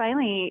it just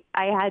finally,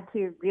 I had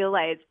to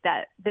realize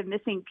that the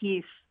missing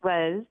piece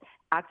was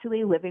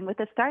actually living with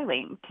a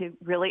starling to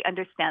really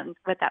understand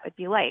what that would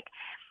be like.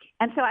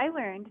 And so I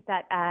learned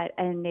that at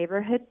a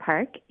neighborhood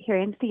park here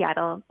in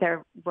Seattle,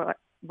 there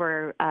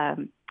were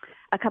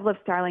a couple of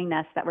starling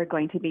nests that were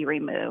going to be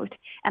removed.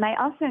 And I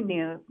also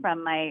knew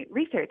from my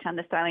research on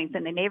the starlings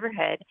in the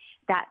neighborhood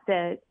that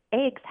the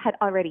eggs had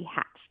already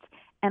hatched.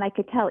 And I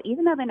could tell,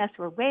 even though the nests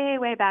were way,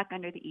 way back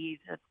under the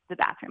eaves of the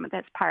bathroom of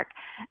this park,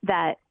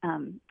 that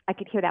I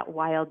could hear that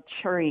wild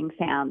churring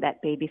sound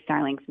that baby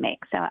starlings make.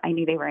 So I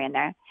knew they were in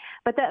there.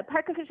 But the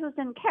park officials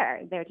didn't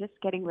care. They were just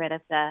getting rid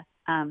of the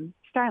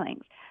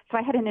starlings. So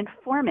I had an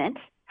informant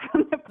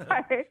from the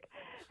park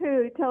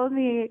who told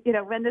me,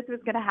 when this was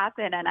going to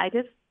happen. And I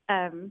just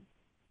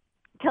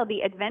till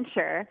the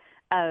adventure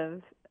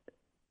of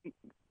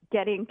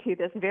getting to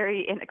this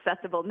very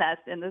inaccessible nest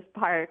in this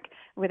park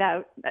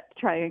without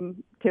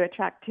trying to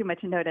attract too much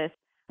notice.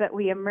 But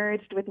we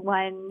emerged with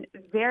one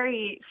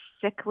very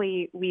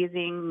sickly,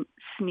 wheezing,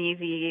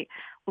 sneezy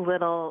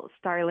little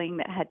starling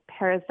that had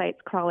parasites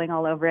crawling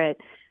all over it.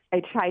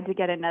 I tried to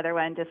get another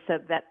one just so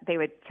that they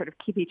would sort of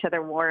keep each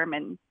other warm,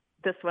 and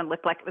this one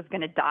looked like it was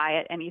going to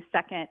die at any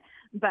second,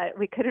 but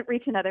we couldn't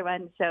reach another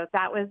one. So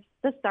that was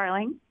the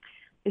starling.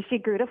 She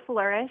grew to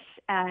flourish,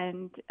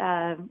 and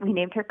we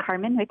named her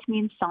Carmen, which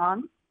means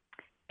song.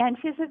 And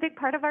she's a big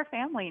part of our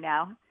family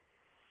now.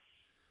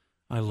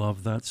 I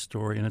love that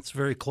story. And it's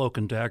very cloak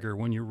and dagger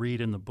when you read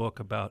in the book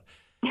about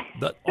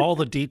all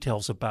the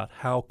details about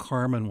how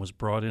Carmen was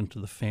brought into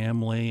the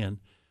family and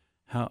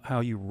how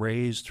you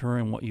raised her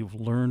and what you've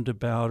learned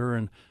about her.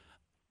 And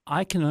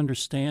I can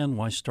understand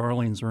why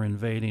starlings are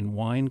invading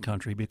wine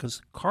country,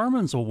 because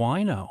Carmen's a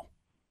wino.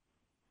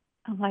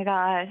 Oh, my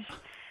gosh.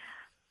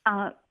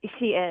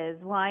 She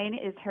is. Wine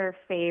is her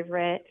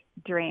favorite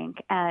drink.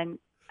 And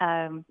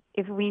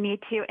if we need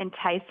to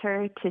entice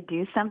her to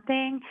do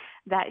something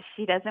that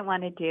she doesn't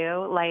want to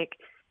do, like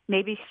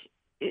maybe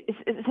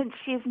since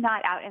she's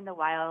not out in the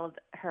wild,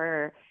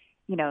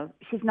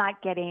 she's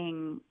not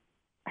getting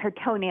her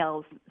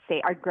toenails,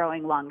 say, are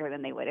growing longer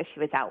than they would if she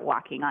was out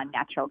walking on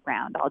natural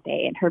ground all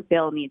day. And her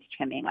bill needs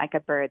trimming, like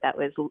a bird that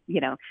was,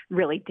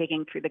 really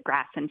digging through the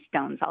grass and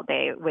stones all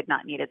day would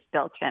not need its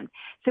bill trimmed.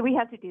 So we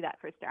have to do that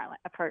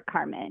for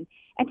Carmen.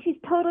 And she's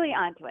totally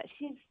onto it.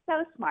 She's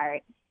so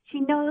smart. She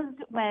knows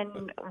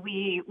when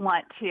we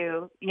want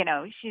to,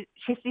 she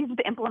sees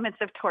the implements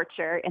of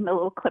torture in the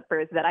little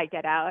clippers that I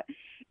get out.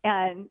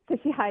 And so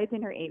she hides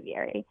in her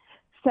aviary.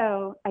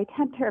 So I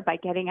tempt her by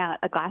getting out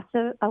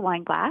a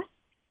wine glass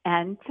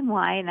and some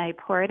wine. I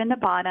pour it in the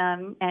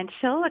bottom, and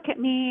she'll look at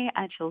me,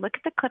 and she'll look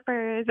at the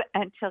clippers,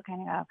 and she'll kind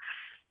of go,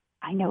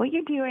 I know what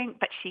you're doing,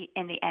 but she,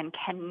 in the end,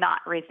 cannot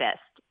resist.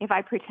 If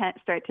I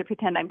start to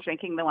pretend I'm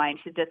drinking the wine,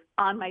 she's just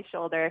on my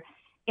shoulder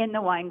in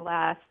the wine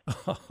glass.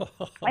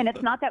 And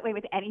it's not that way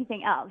with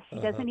anything else. She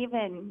doesn't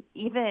even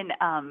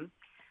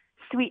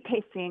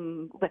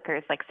sweet-tasting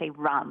liquors, like, say,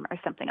 rum or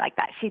something like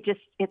that.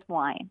 It's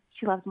wine.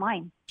 She loves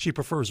wine. She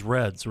prefers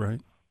reds,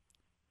 right?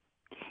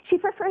 She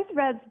prefers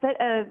reds, but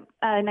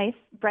a nice,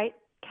 bright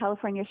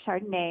California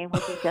Chardonnay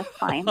would be just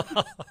fine.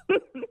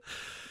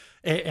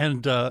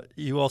 And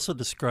you also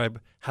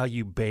describe how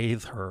you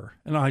bathe her.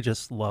 And I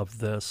just love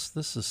this.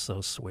 This is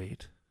so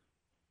sweet.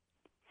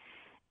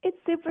 It's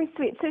super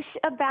sweet. So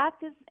a bath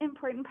is an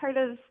important part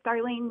of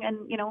starling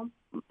and,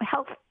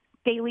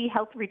 daily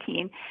health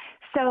routine.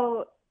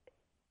 So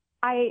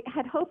I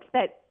had hoped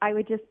that I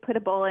would just put a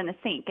bowl in a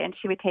sink and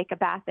she would take a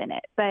bath in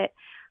it. But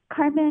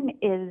Carmen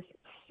is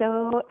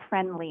so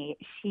friendly.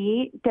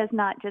 She does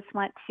not just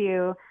want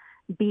to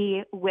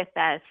be with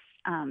us.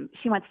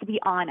 She wants to be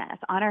on us,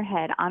 on our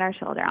head, on our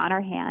shoulder, on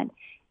our hand.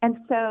 And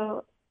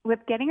so with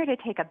getting her to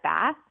take a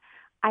bath,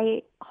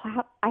 I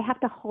have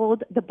to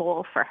hold the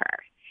bowl for her.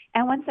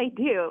 And once I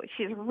do,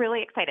 she's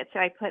really excited. So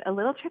I put a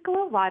little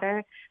trickle of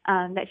water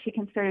that she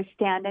can sort of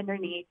stand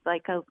underneath,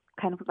 like a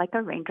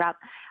raindrop,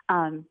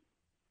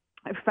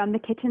 from the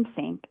kitchen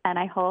sink, and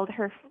I hold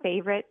her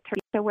favorite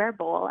Tupperware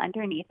bowl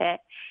underneath it,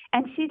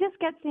 and she just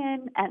gets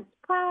in and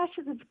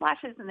splashes and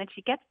splashes, and then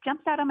she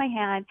jumps out of my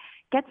hand,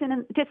 gets in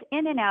and just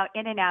in and out,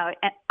 and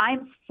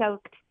I'm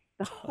soaked.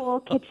 The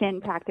whole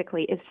kitchen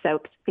practically is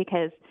soaked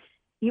because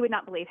you would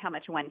not believe how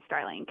much one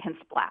starling can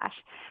splash.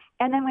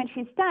 And then when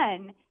she's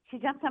done, she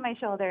jumps on my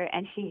shoulder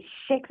and she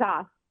shakes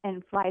off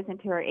and flies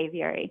into her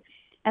aviary.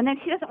 And then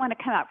she doesn't want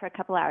to come out for a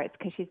couple hours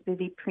because she's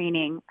busy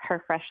preening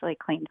her freshly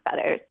cleaned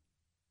feathers.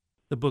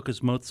 The book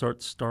is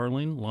Mozart's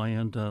Starling.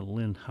 Liane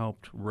Lynn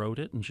Haupt wrote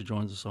it, and she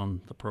joins us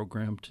on the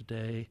program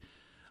today.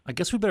 I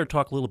guess we better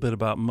talk a little bit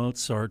about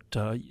Mozart.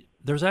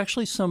 There's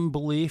actually some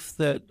belief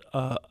that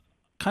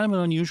kind of an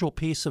unusual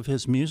piece of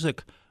his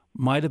music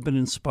might have been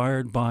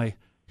inspired by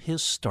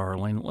his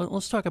starling.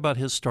 Let's talk about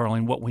his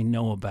starling, what we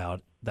know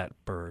about that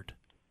bird.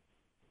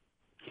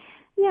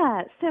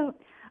 Yeah, so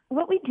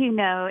what we do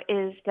know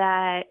is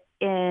that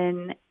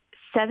in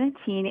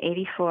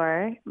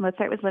 1784,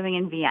 Mozart was living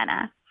in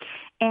Vienna.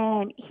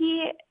 And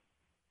he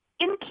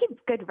didn't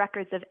keep good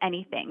records of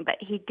anything, but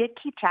he did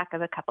keep track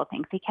of a couple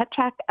things. He kept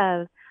track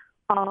of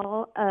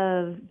all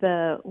of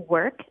the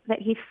work that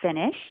he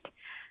finished,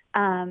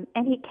 and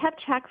he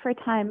kept track for a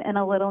time in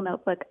a little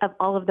notebook of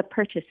all of the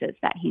purchases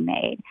that he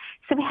made.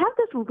 So we have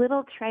this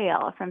little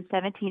trail from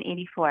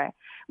 1784.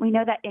 We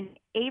know that in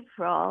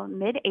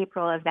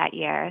mid-April of that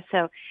year,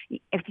 so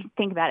if you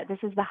think about it,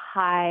 this is the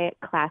high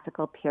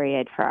classical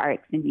period for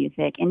arts and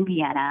music in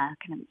Vienna,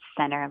 kind of the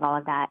center of all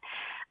of that.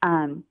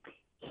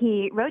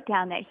 he wrote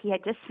down that he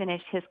had just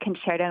finished his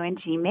concerto in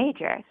G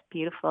major. It's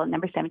beautiful,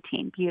 number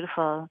 17,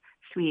 beautiful,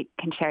 sweet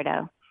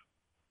concerto.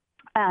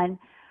 And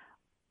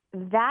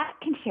that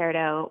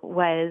concerto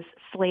was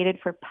slated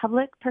for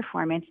public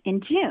performance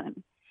in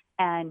June.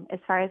 And as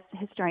far as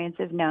historians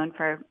have known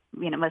for,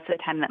 most of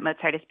the time that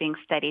Mozart is being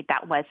studied,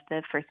 that was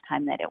the first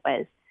time that it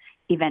was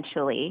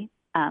eventually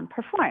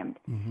performed.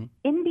 Mm-hmm.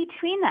 In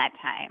between that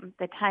time,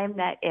 the time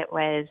that it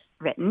was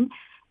written,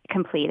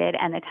 completed,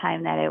 and the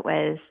time that it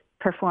was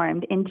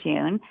performed in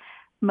June,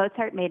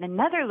 Mozart made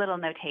another little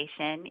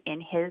notation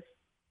in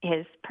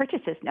his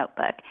purchases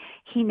notebook.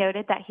 He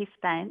noted that he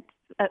spent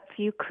a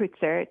few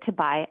kreutzer to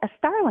buy a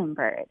starling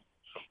bird.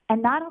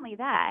 And not only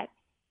that,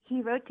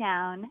 he wrote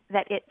down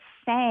that it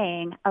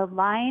sang a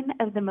line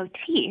of the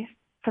motif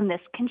from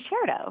this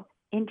concerto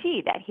in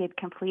G that he had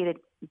completed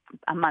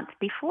a month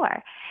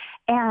before.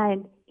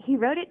 And he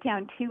wrote it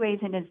down two ways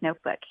in his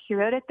notebook. He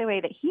wrote it the way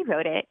that he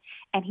wrote it,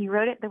 and he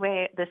wrote it the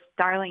way the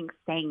starling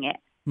sang it,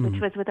 which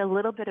was with a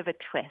little bit of a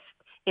twist.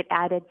 It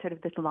added sort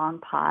of this long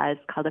pause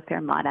called a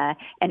fermata,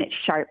 and it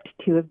sharped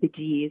two of the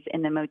G's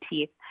in the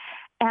motif.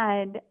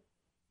 And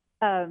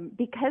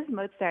because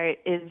Mozart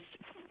is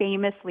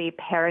famously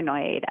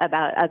paranoid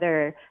about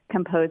other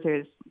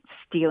composers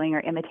stealing or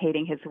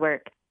imitating his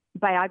work,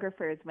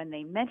 biographers, when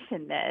they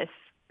mention this,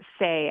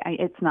 say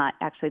it's not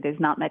actually, there's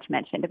not much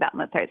mentioned about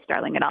Mozart's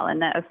starling at all in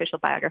the official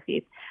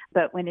biographies.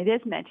 But when it is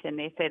mentioned,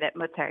 they say that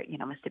Mozart,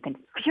 must have been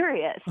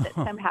furious that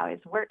somehow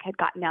his work had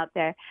gotten out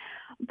there.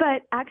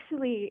 But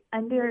actually,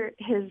 under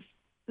his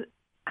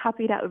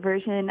copied out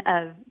version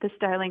of the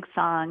starling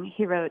song,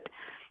 he wrote,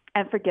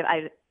 and forgive,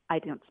 I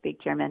don't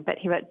speak German, but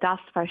he wrote Das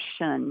war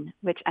schön,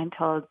 which I'm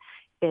told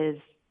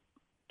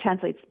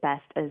translates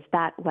best as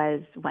that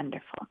was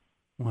wonderful.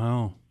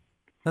 Wow.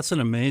 That's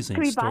an amazing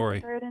We story.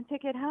 bought the bird and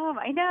took it home.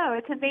 I know,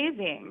 it's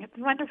amazing. It's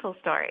a wonderful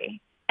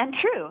story and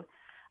true.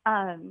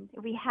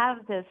 We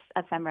have this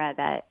ephemera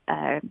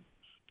that,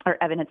 or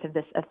evidence of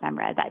this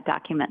ephemera that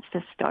documents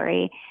the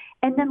story.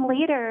 And then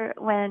later,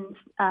 when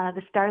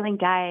the starling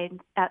died,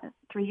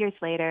 3 years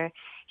later,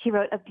 he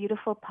wrote a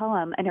beautiful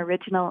poem, an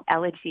original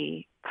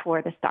elegy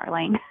for the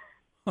starling.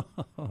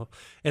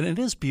 And it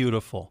is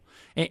beautiful.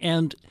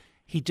 And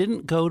he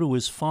didn't go to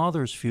his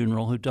father's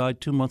funeral, who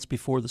died 2 months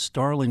before the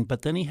starling,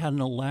 but then he had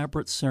an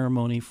elaborate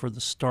ceremony for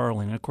the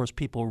starling. And of course,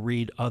 people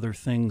read other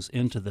things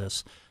into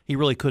this. He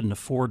really couldn't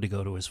afford to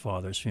go to his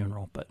father's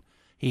funeral, but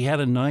he had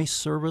a nice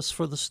service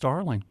for the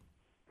starling.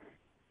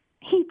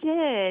 He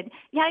did.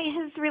 Yeah,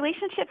 his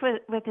relationship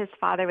with his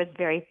father was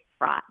very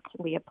fraught.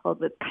 Leopold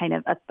was kind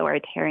of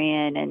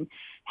authoritarian and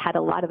had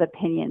a lot of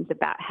opinions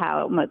about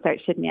how Mozart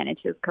should manage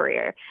his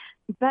career.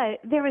 But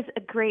there was a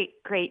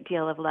great, great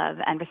deal of love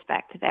and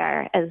respect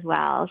there as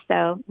well.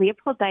 So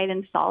Leopold died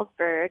in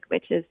Salzburg,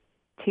 which is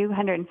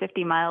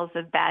 250 miles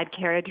of bad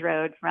carriage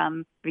road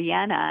from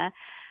Vienna,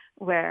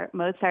 where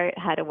Mozart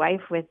had a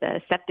wife with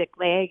a septic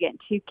leg and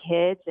 2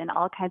 kids and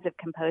all kinds of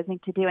composing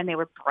to do, and they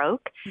were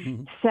broke.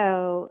 Mm-hmm.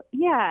 So,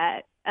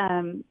 yeah,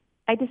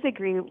 I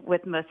disagree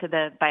with most of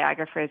the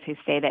biographers who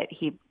say that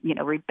he,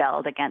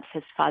 rebelled against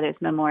his father's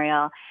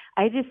memorial.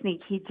 I just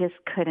think he just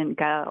couldn't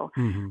go.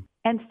 Mm-hmm.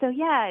 And so,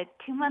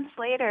 2 months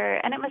later,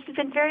 and it must have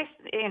been very,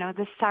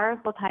 this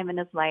sorrowful time in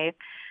his life,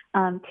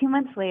 2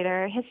 months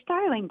later, his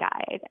starling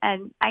died.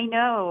 And I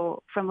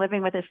know from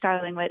living with a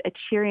starling what a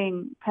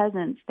cheering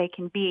presence they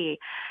can be.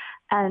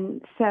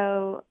 And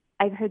so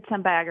I've heard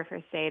some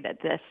biographers say that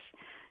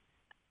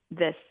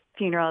this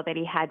funeral that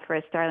he had for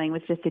a starling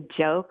was just a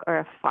joke or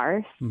a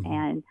farce. Mm-hmm.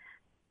 And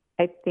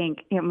I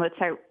think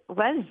Mozart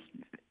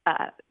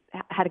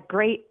had a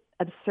great,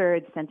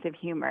 absurd sense of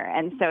humor.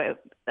 And so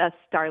a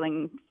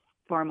starling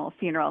formal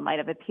funeral might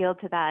have appealed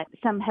to that.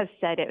 Some have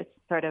said it was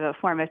sort of a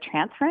form of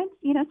transference,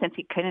 since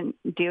he couldn't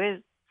do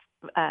his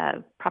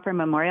proper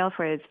memorial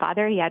for his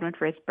father, he had one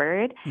for his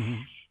bird.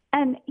 Mm-hmm.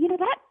 And,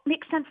 that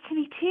makes sense to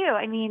me too.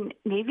 I mean,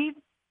 maybe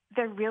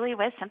there really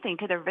was something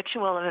to the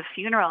ritual of a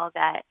funeral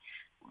that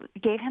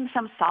gave him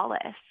some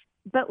solace.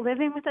 But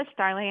living with a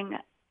starling,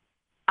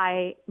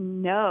 I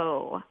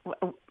know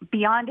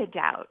beyond a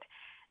doubt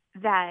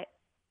that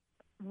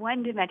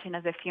one dimension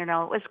of the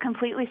funeral was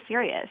completely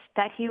serious,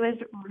 that he was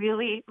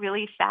really,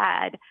 really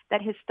sad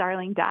that his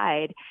starling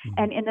died.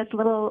 Mm-hmm. And in this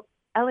little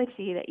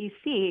elegy that you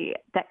see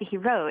that he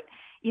wrote,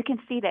 you can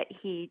see that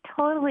he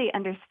totally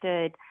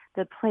understood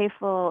the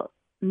playful,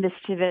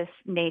 mischievous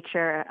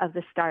nature of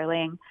the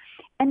starling,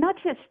 and not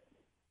just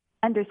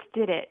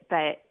understood it,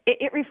 but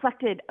it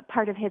reflected a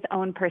part of his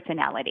own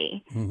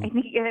personality. Mm-hmm. I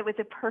think it was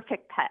a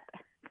perfect pet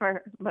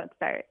for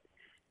Mozart.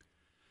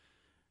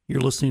 You're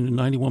listening to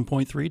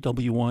 91.3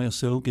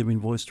 WYSO, giving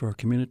voice to our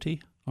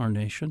community, our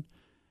nation,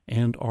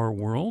 and our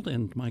world.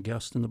 And my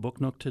guest in the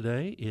Book Nook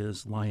today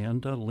is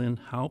Lynn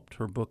Haupt.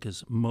 Her book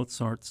is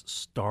Mozart's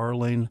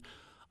Starling.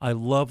 I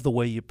love the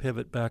way you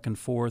pivot back and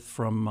forth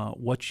from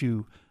what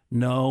you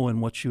know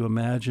and what you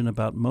imagine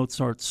about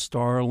Mozart's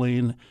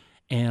Starling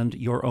and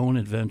your own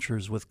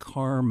adventures with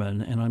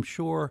Carmen. And I'm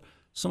sure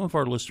some of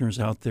our listeners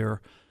out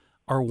there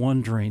are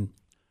wondering,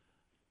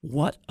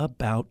 what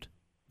about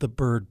the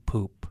bird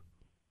poop?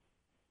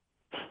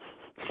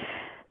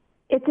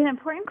 It's an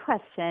important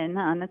question.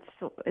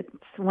 It's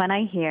one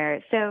I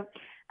hear. So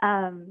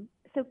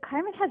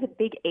Carmen has a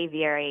big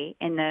aviary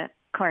in the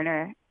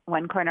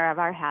one corner of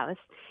our house.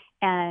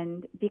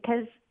 And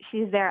because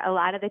she's there a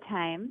lot of the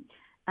time,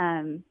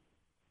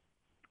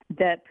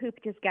 the poop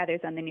just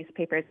gathers on the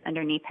newspapers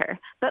underneath her.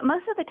 But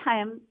most of the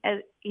time,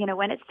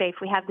 when it's safe,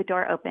 we have the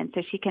door open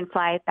so she can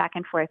fly back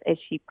and forth as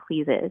she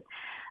pleases.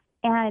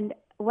 And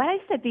what I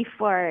said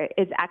before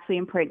is actually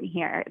important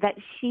here, that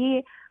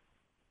she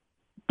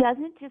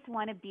doesn't just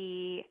want to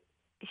be,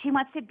 she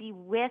wants to be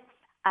with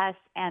us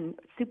and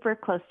super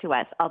close to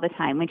us all the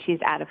time when she's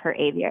out of her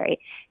aviary.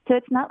 So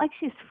it's not like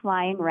she's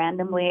flying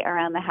randomly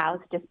around the house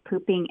just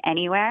pooping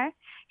anywhere.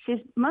 She's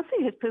mostly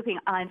just pooping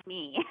on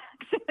me.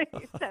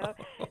 So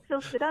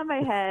she'll sit on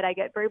my head. I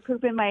get bird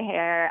poop in my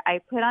hair. I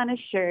put on a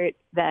shirt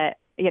that,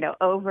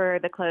 over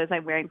the clothes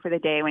I'm wearing for the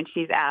day when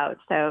she's out.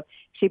 So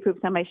she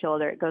poops on my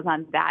shoulder. It goes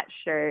on that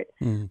shirt.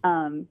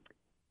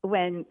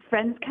 When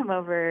friends come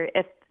over,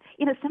 if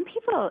some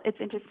people, it's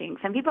interesting.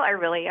 Some people are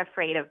really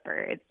afraid of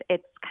birds.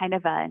 It's kind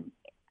of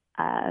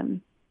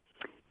an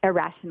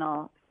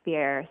irrational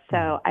fear.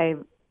 So I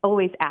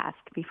always ask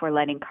before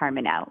letting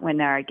Carmen out when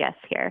there are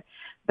guests here.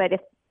 But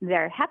if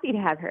they're happy to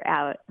have her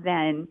out,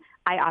 then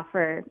I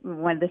offer,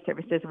 one of the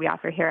services we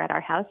offer here at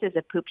our house is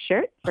a poop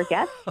shirt for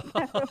guests.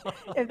 So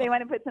if they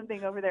want to put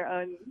something over their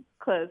own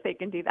clothes, they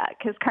can do that,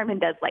 because Carmen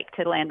does like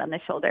to land on the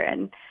shoulder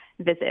and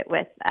visit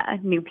with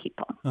new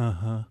people.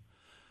 Uh-huh.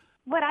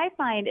 What I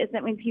find is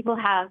that when people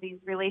have these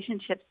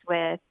relationships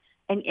with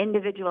an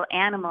individual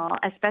animal,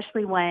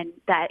 especially one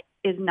that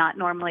is not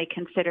normally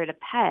considered a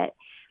pet,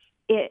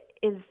 it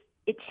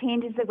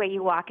changes the way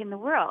you walk in the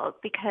world.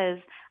 Because,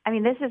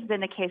 this has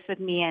been the case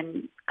with me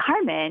and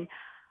Carmen.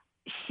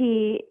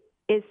 She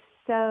is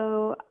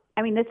so,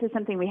 this is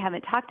something we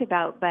haven't talked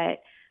about,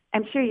 but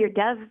I'm sure your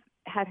dove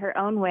had her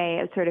own way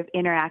of sort of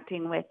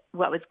interacting with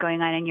what was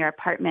going on in your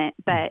apartment.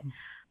 But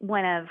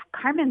one of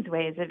Carmen's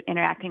ways of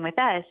interacting with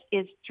us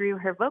is through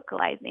her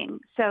vocalizing.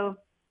 So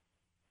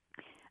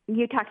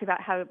you talked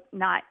about how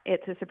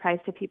it's a surprise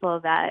to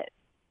people that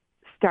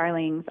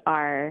starlings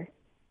are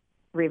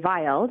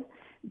reviled,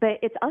 but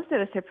it's also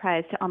a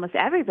surprise to almost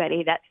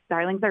everybody that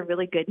starlings are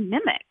really good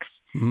mimics.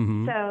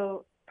 Mm-hmm.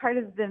 So part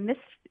of the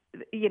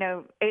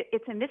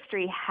it's a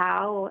mystery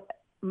how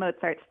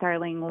Mozart's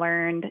starling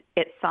learned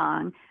its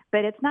song,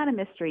 but it's not a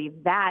mystery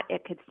that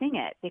it could sing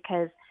it,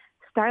 because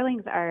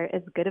starlings are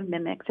as good of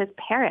mimics as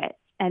parrots.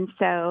 And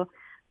so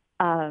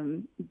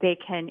they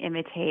can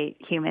imitate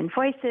human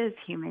voices,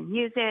 human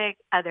music,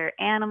 other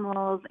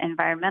animals,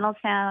 environmental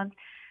sounds.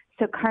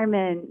 So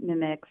Carmen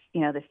mimics,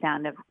 the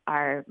sound of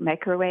our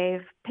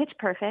microwave, pitch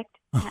perfect.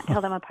 Can't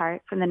tell them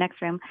apart from the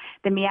next room.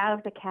 The meow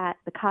of the cat,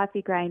 the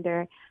coffee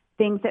grinder,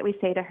 things that we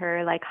say to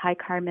her like, "Hi,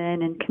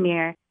 Carmen," and "Come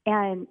here."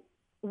 And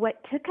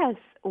what took us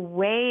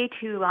way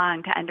too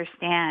long to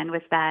understand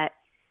was that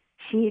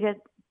she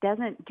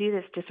doesn't do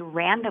this just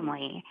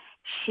randomly.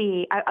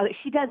 She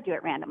does do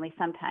it randomly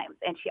sometimes,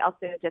 and she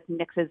also just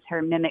mixes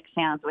her mimic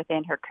sounds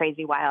within her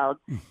crazy wild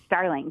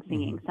starling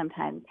singing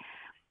sometimes.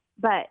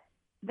 But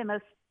the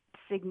most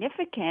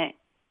significant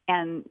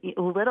and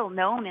little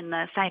known in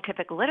the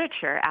scientific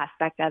literature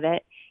aspect of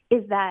it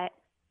is that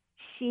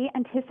she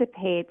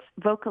anticipates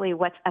vocally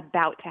what's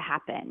about to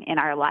happen in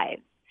our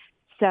lives.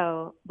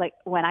 So, like,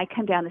 when I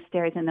come down the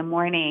stairs in the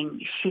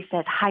morning, she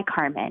says, "Hi,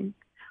 Carmen."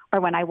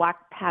 Or when I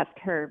walk past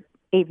her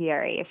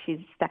aviary, if she's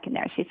stuck in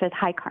there, she says,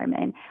 "Hi,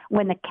 Carmen."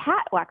 When the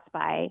cat walks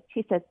by,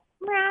 she says,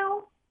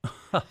 "Meow."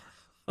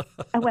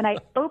 And when I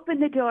open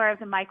the door of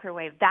the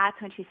microwave, that's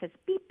when she says,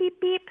 "Beep,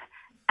 beep, beep."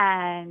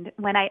 And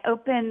when I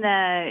open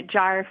the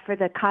jar for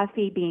the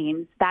coffee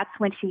beans, that's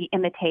when she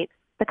imitates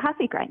the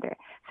coffee grinder.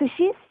 So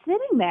she's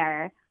sitting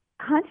there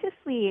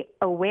consciously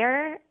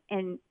aware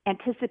and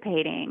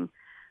anticipating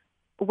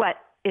what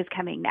is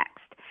coming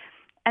next.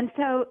 And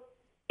so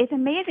it's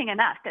amazing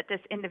enough that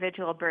this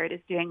individual bird is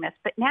doing this.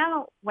 But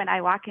now when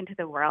I walk into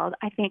the world,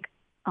 I think,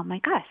 oh my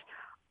gosh,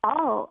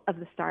 all of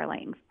the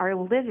starlings are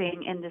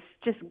living in this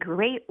just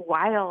great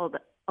wild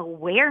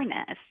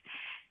awareness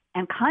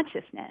and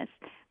consciousness.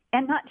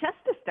 And not just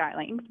the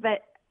starlings,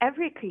 but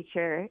every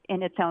creature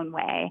in its own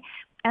way.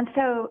 And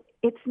so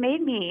it's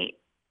made me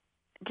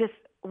just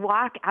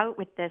walk out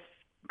with this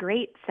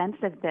great sense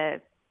of the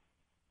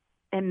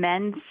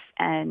immense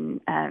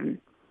and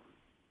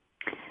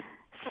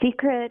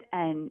secret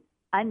and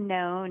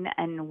unknown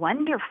and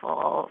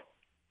wonderful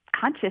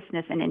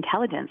consciousness and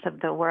intelligence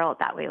of the world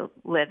that we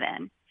live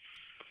in.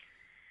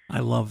 I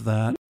love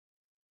that.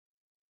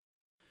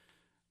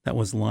 That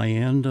was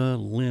Liane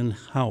Lynn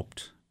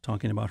Haupt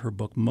talking about her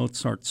book,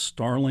 Mozart's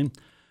Starling.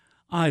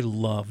 I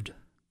loved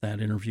that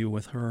interview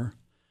with her.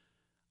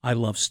 I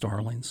love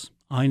starlings.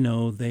 I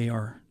know they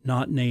are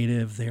not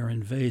native, they are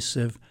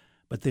invasive,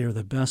 but they are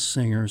the best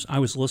singers. I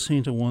was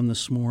listening to one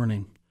this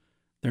morning.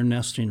 They're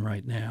nesting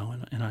right now,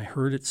 and I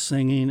heard it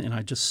singing, and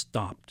I just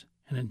stopped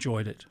and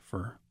enjoyed it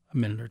for a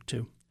minute or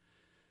two.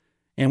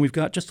 And we've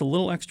got just a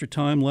little extra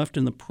time left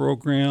in the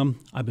program.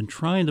 I've been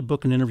trying to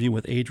book an interview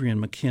with Adrian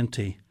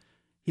McKinty.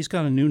 He's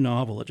got a new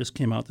novel that just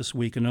came out this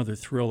week, another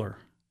thriller.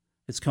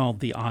 It's called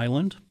The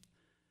Island,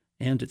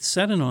 and it's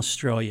set in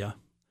Australia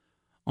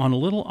on a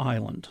little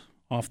island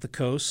off the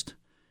coast,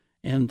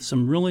 and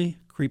some really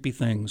creepy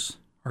things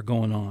are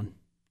going on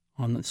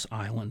this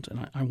island.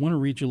 And I want to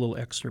read you a little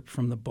excerpt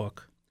from the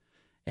book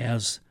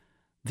as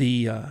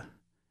the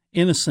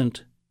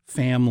innocent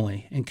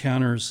family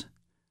encounters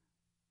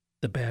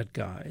the bad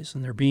guys,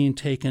 and they're being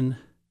taken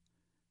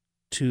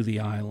to the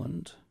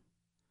island.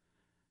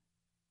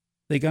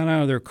 They got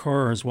out of their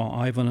cars while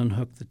Ivan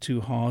unhooked the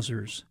two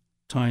hawsers,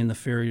 tying the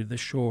ferry to the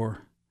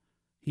shore.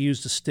 He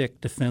used a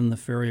stick to fend the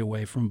ferry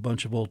away from a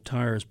bunch of old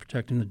tires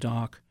protecting the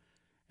dock,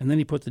 and then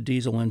he put the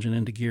diesel engine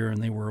into gear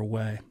and they were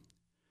away.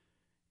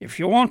 "If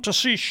you want to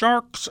see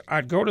sharks,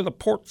 I'd go to the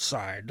port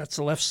side. That's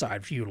the left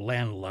side for you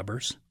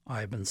landlubbers,"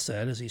 Ivan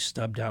said as he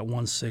stubbed out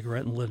one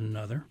cigarette and lit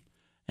another,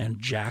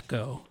 and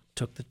Jacko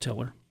took the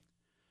tiller.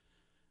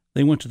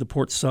 They went to the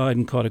port side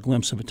and caught a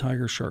glimpse of a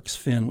tiger shark's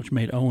fin, which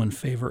made Owen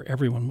favor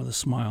everyone with a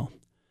smile.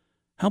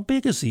 "How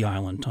big is the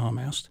island?" Tom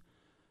asked.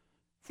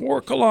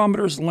 4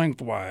 kilometers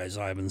lengthwise,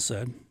 Ivan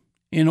said.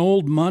 "In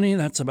old money,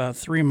 that's about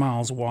 3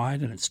 miles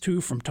wide, and it's 2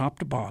 from top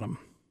to bottom."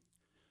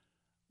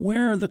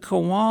 "Where are the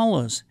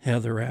koalas?"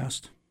 Heather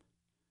asked.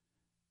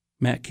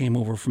 Matt came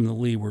over from the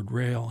leeward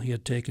rail. He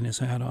had taken his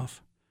hat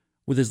off.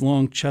 With his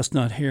long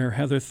chestnut hair,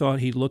 Heather thought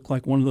he looked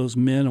like one of those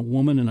men a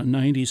woman in a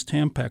 90s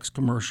Tampax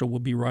commercial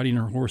would be riding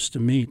her horse to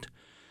meet.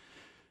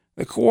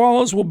 "The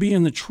koalas will be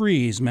in the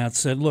trees," Matt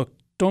said. "Look,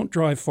 don't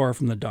drive far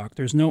from the dock.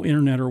 There's no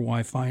internet or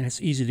Wi-Fi, and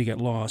it's easy to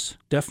get lost.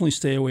 Definitely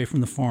stay away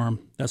from the farm.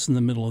 That's in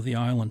the middle of the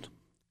island."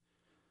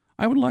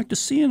 "I would like to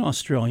see an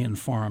Australian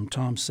farm,"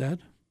 Tom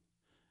said.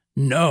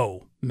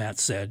 "No," Matt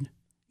said.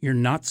 "You're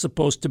not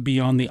supposed to be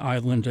on the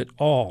island at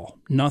all.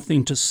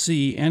 Nothing to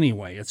see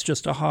anyway. It's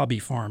just a hobby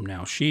farm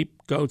now. Sheep,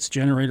 goats,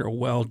 generator, a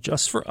well,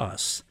 just for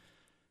us.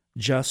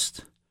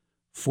 Just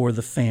for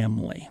the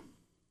family."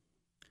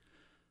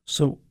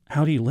 "So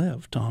how do you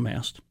live?" Tom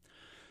asked.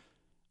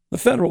 "The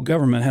federal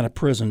government had a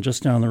prison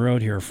just down the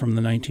road here from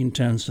the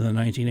 1910s to the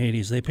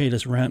 1980s. They paid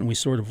us rent, and we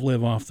sort of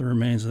live off the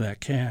remains of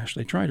that cash.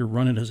 They tried to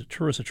run it as a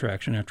tourist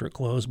attraction after it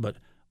closed, but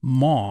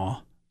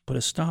Ma put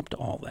a stop to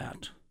all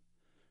that."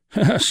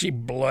 "She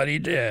bloody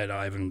did,"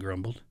 Ivan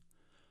grumbled.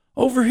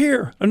 "Over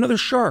here, another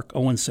shark,"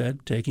 Owen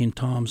said, taking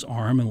Tom's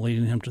arm and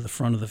leading him to the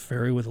front of the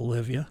ferry with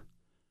Olivia.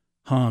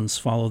 Hans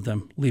followed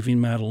them, leaving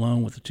Matt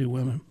alone with the two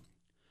women.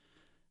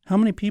 "How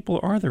many people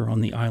are there on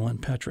the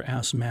island?" Petra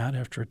asked Matt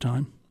after a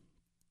time.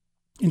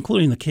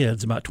 "Including the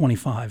kids, about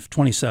 25,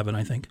 27,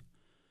 I think."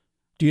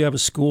 "Do you have a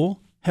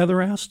school?"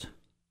 Heather asked.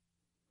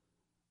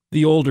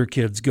 "The older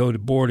kids go to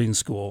boarding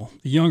school.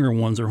 The younger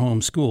ones are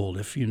homeschooled,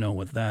 if you know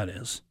what that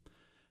is."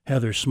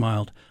 Heather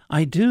smiled.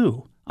 "I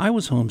do. I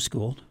was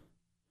homeschooled."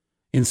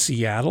 "In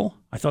Seattle?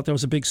 I thought that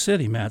was a big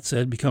city," Matt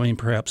said, becoming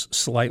perhaps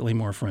slightly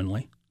more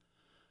friendly.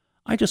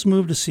 "I just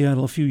moved to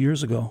Seattle a few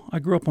years ago. I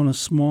grew up on a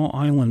small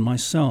island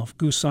myself,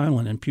 Goose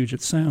Island in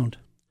Puget Sound."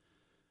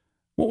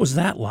 "What was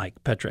that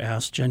like?" Petra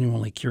asked,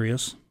 genuinely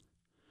curious.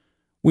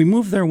 "We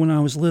moved there when I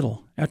was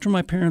little, after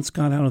my parents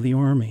got out of the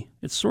Army.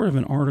 It's sort of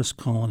an artist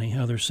colony,"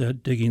 Heather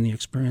said, digging the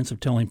experience of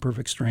telling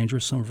perfect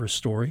strangers some of her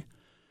story.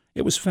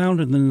 "It was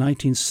founded in the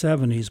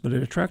 1970s, but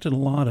it attracted a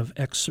lot of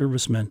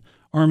ex-servicemen,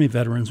 Army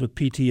veterans with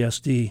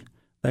PTSD,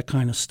 that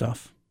kind of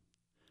stuff.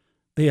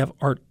 They have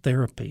art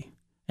therapy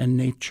and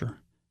nature,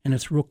 and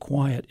it's real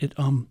quiet. It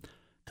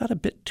got a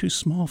bit too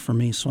small for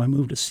me, so I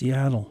moved to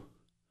Seattle."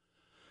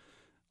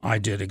 "I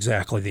did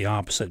exactly the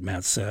opposite,"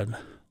 Matt said.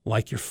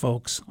 "Like your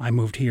folks, I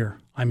moved here.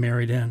 I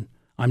married in.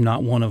 I'm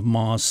not one of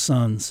Ma's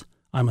sons.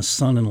 I'm a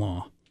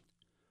son-in-law."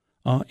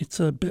 It's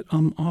a bit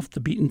off the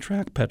beaten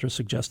track," Petra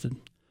suggested.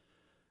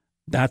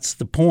 "That's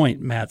the point,"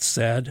 Matt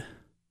said.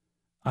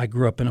 "I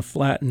grew up in a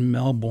flat in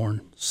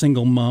Melbourne.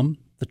 Single mum,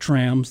 the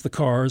trams, the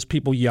cars,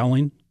 people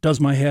yelling. Does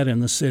my head in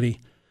the city.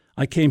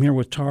 I came here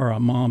with Tara,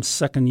 Mom's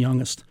second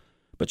youngest,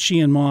 but she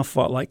and Ma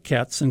fought like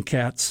cats and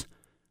cats.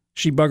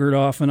 She buggered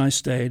off and I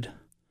stayed.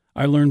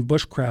 I learned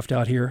bushcraft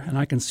out here, and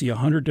I can see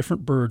 100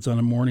 different birds on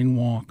a morning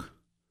walk."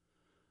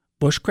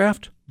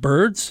 "Bushcraft?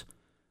 Birds?"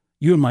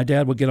 "You and my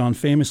dad would get on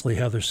famously,"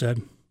 Heather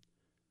said.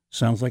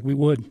 "Sounds like we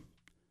would."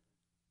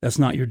 "That's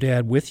not your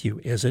dad with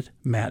you, is it?"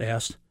 Matt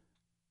asked.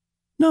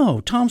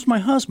 "No, Tom's my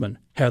husband,"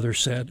 Heather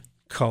said,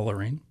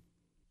 coloring.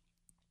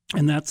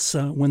 And that's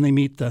when they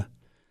meet the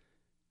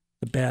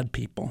bad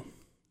people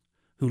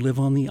who live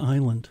on the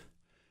island.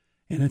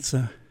 And it's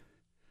a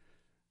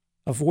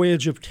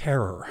voyage of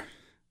terror,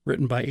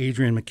 written by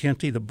Adrian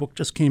McKenty. The book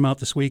just came out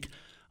this week.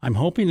 I'm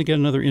hoping to get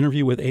another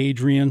interview with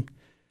Adrian.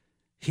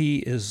 He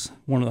is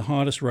one of the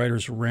hottest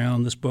writers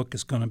around. This book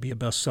is going to be a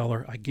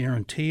bestseller. I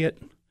guarantee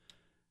it.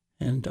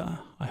 And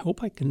I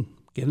hope I can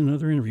get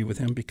another interview with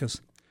him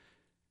because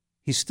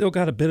he's still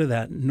got a bit of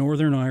that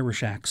Northern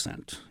Irish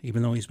accent,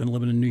 even though he's been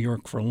living in New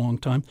York for a long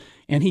time.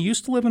 And he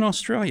used to live in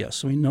Australia,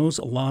 so he knows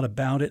a lot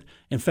about it.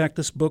 In fact,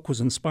 this book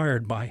was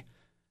inspired by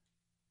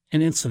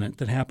an incident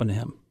that happened to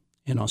him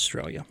in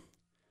Australia.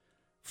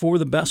 For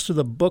the best of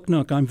the Book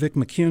Nook, I'm Vic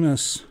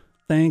McInnes.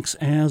 Thanks,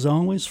 as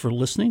always, for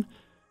listening.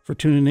 for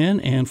tuning in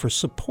and for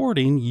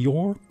supporting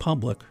your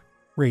public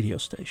radio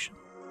station.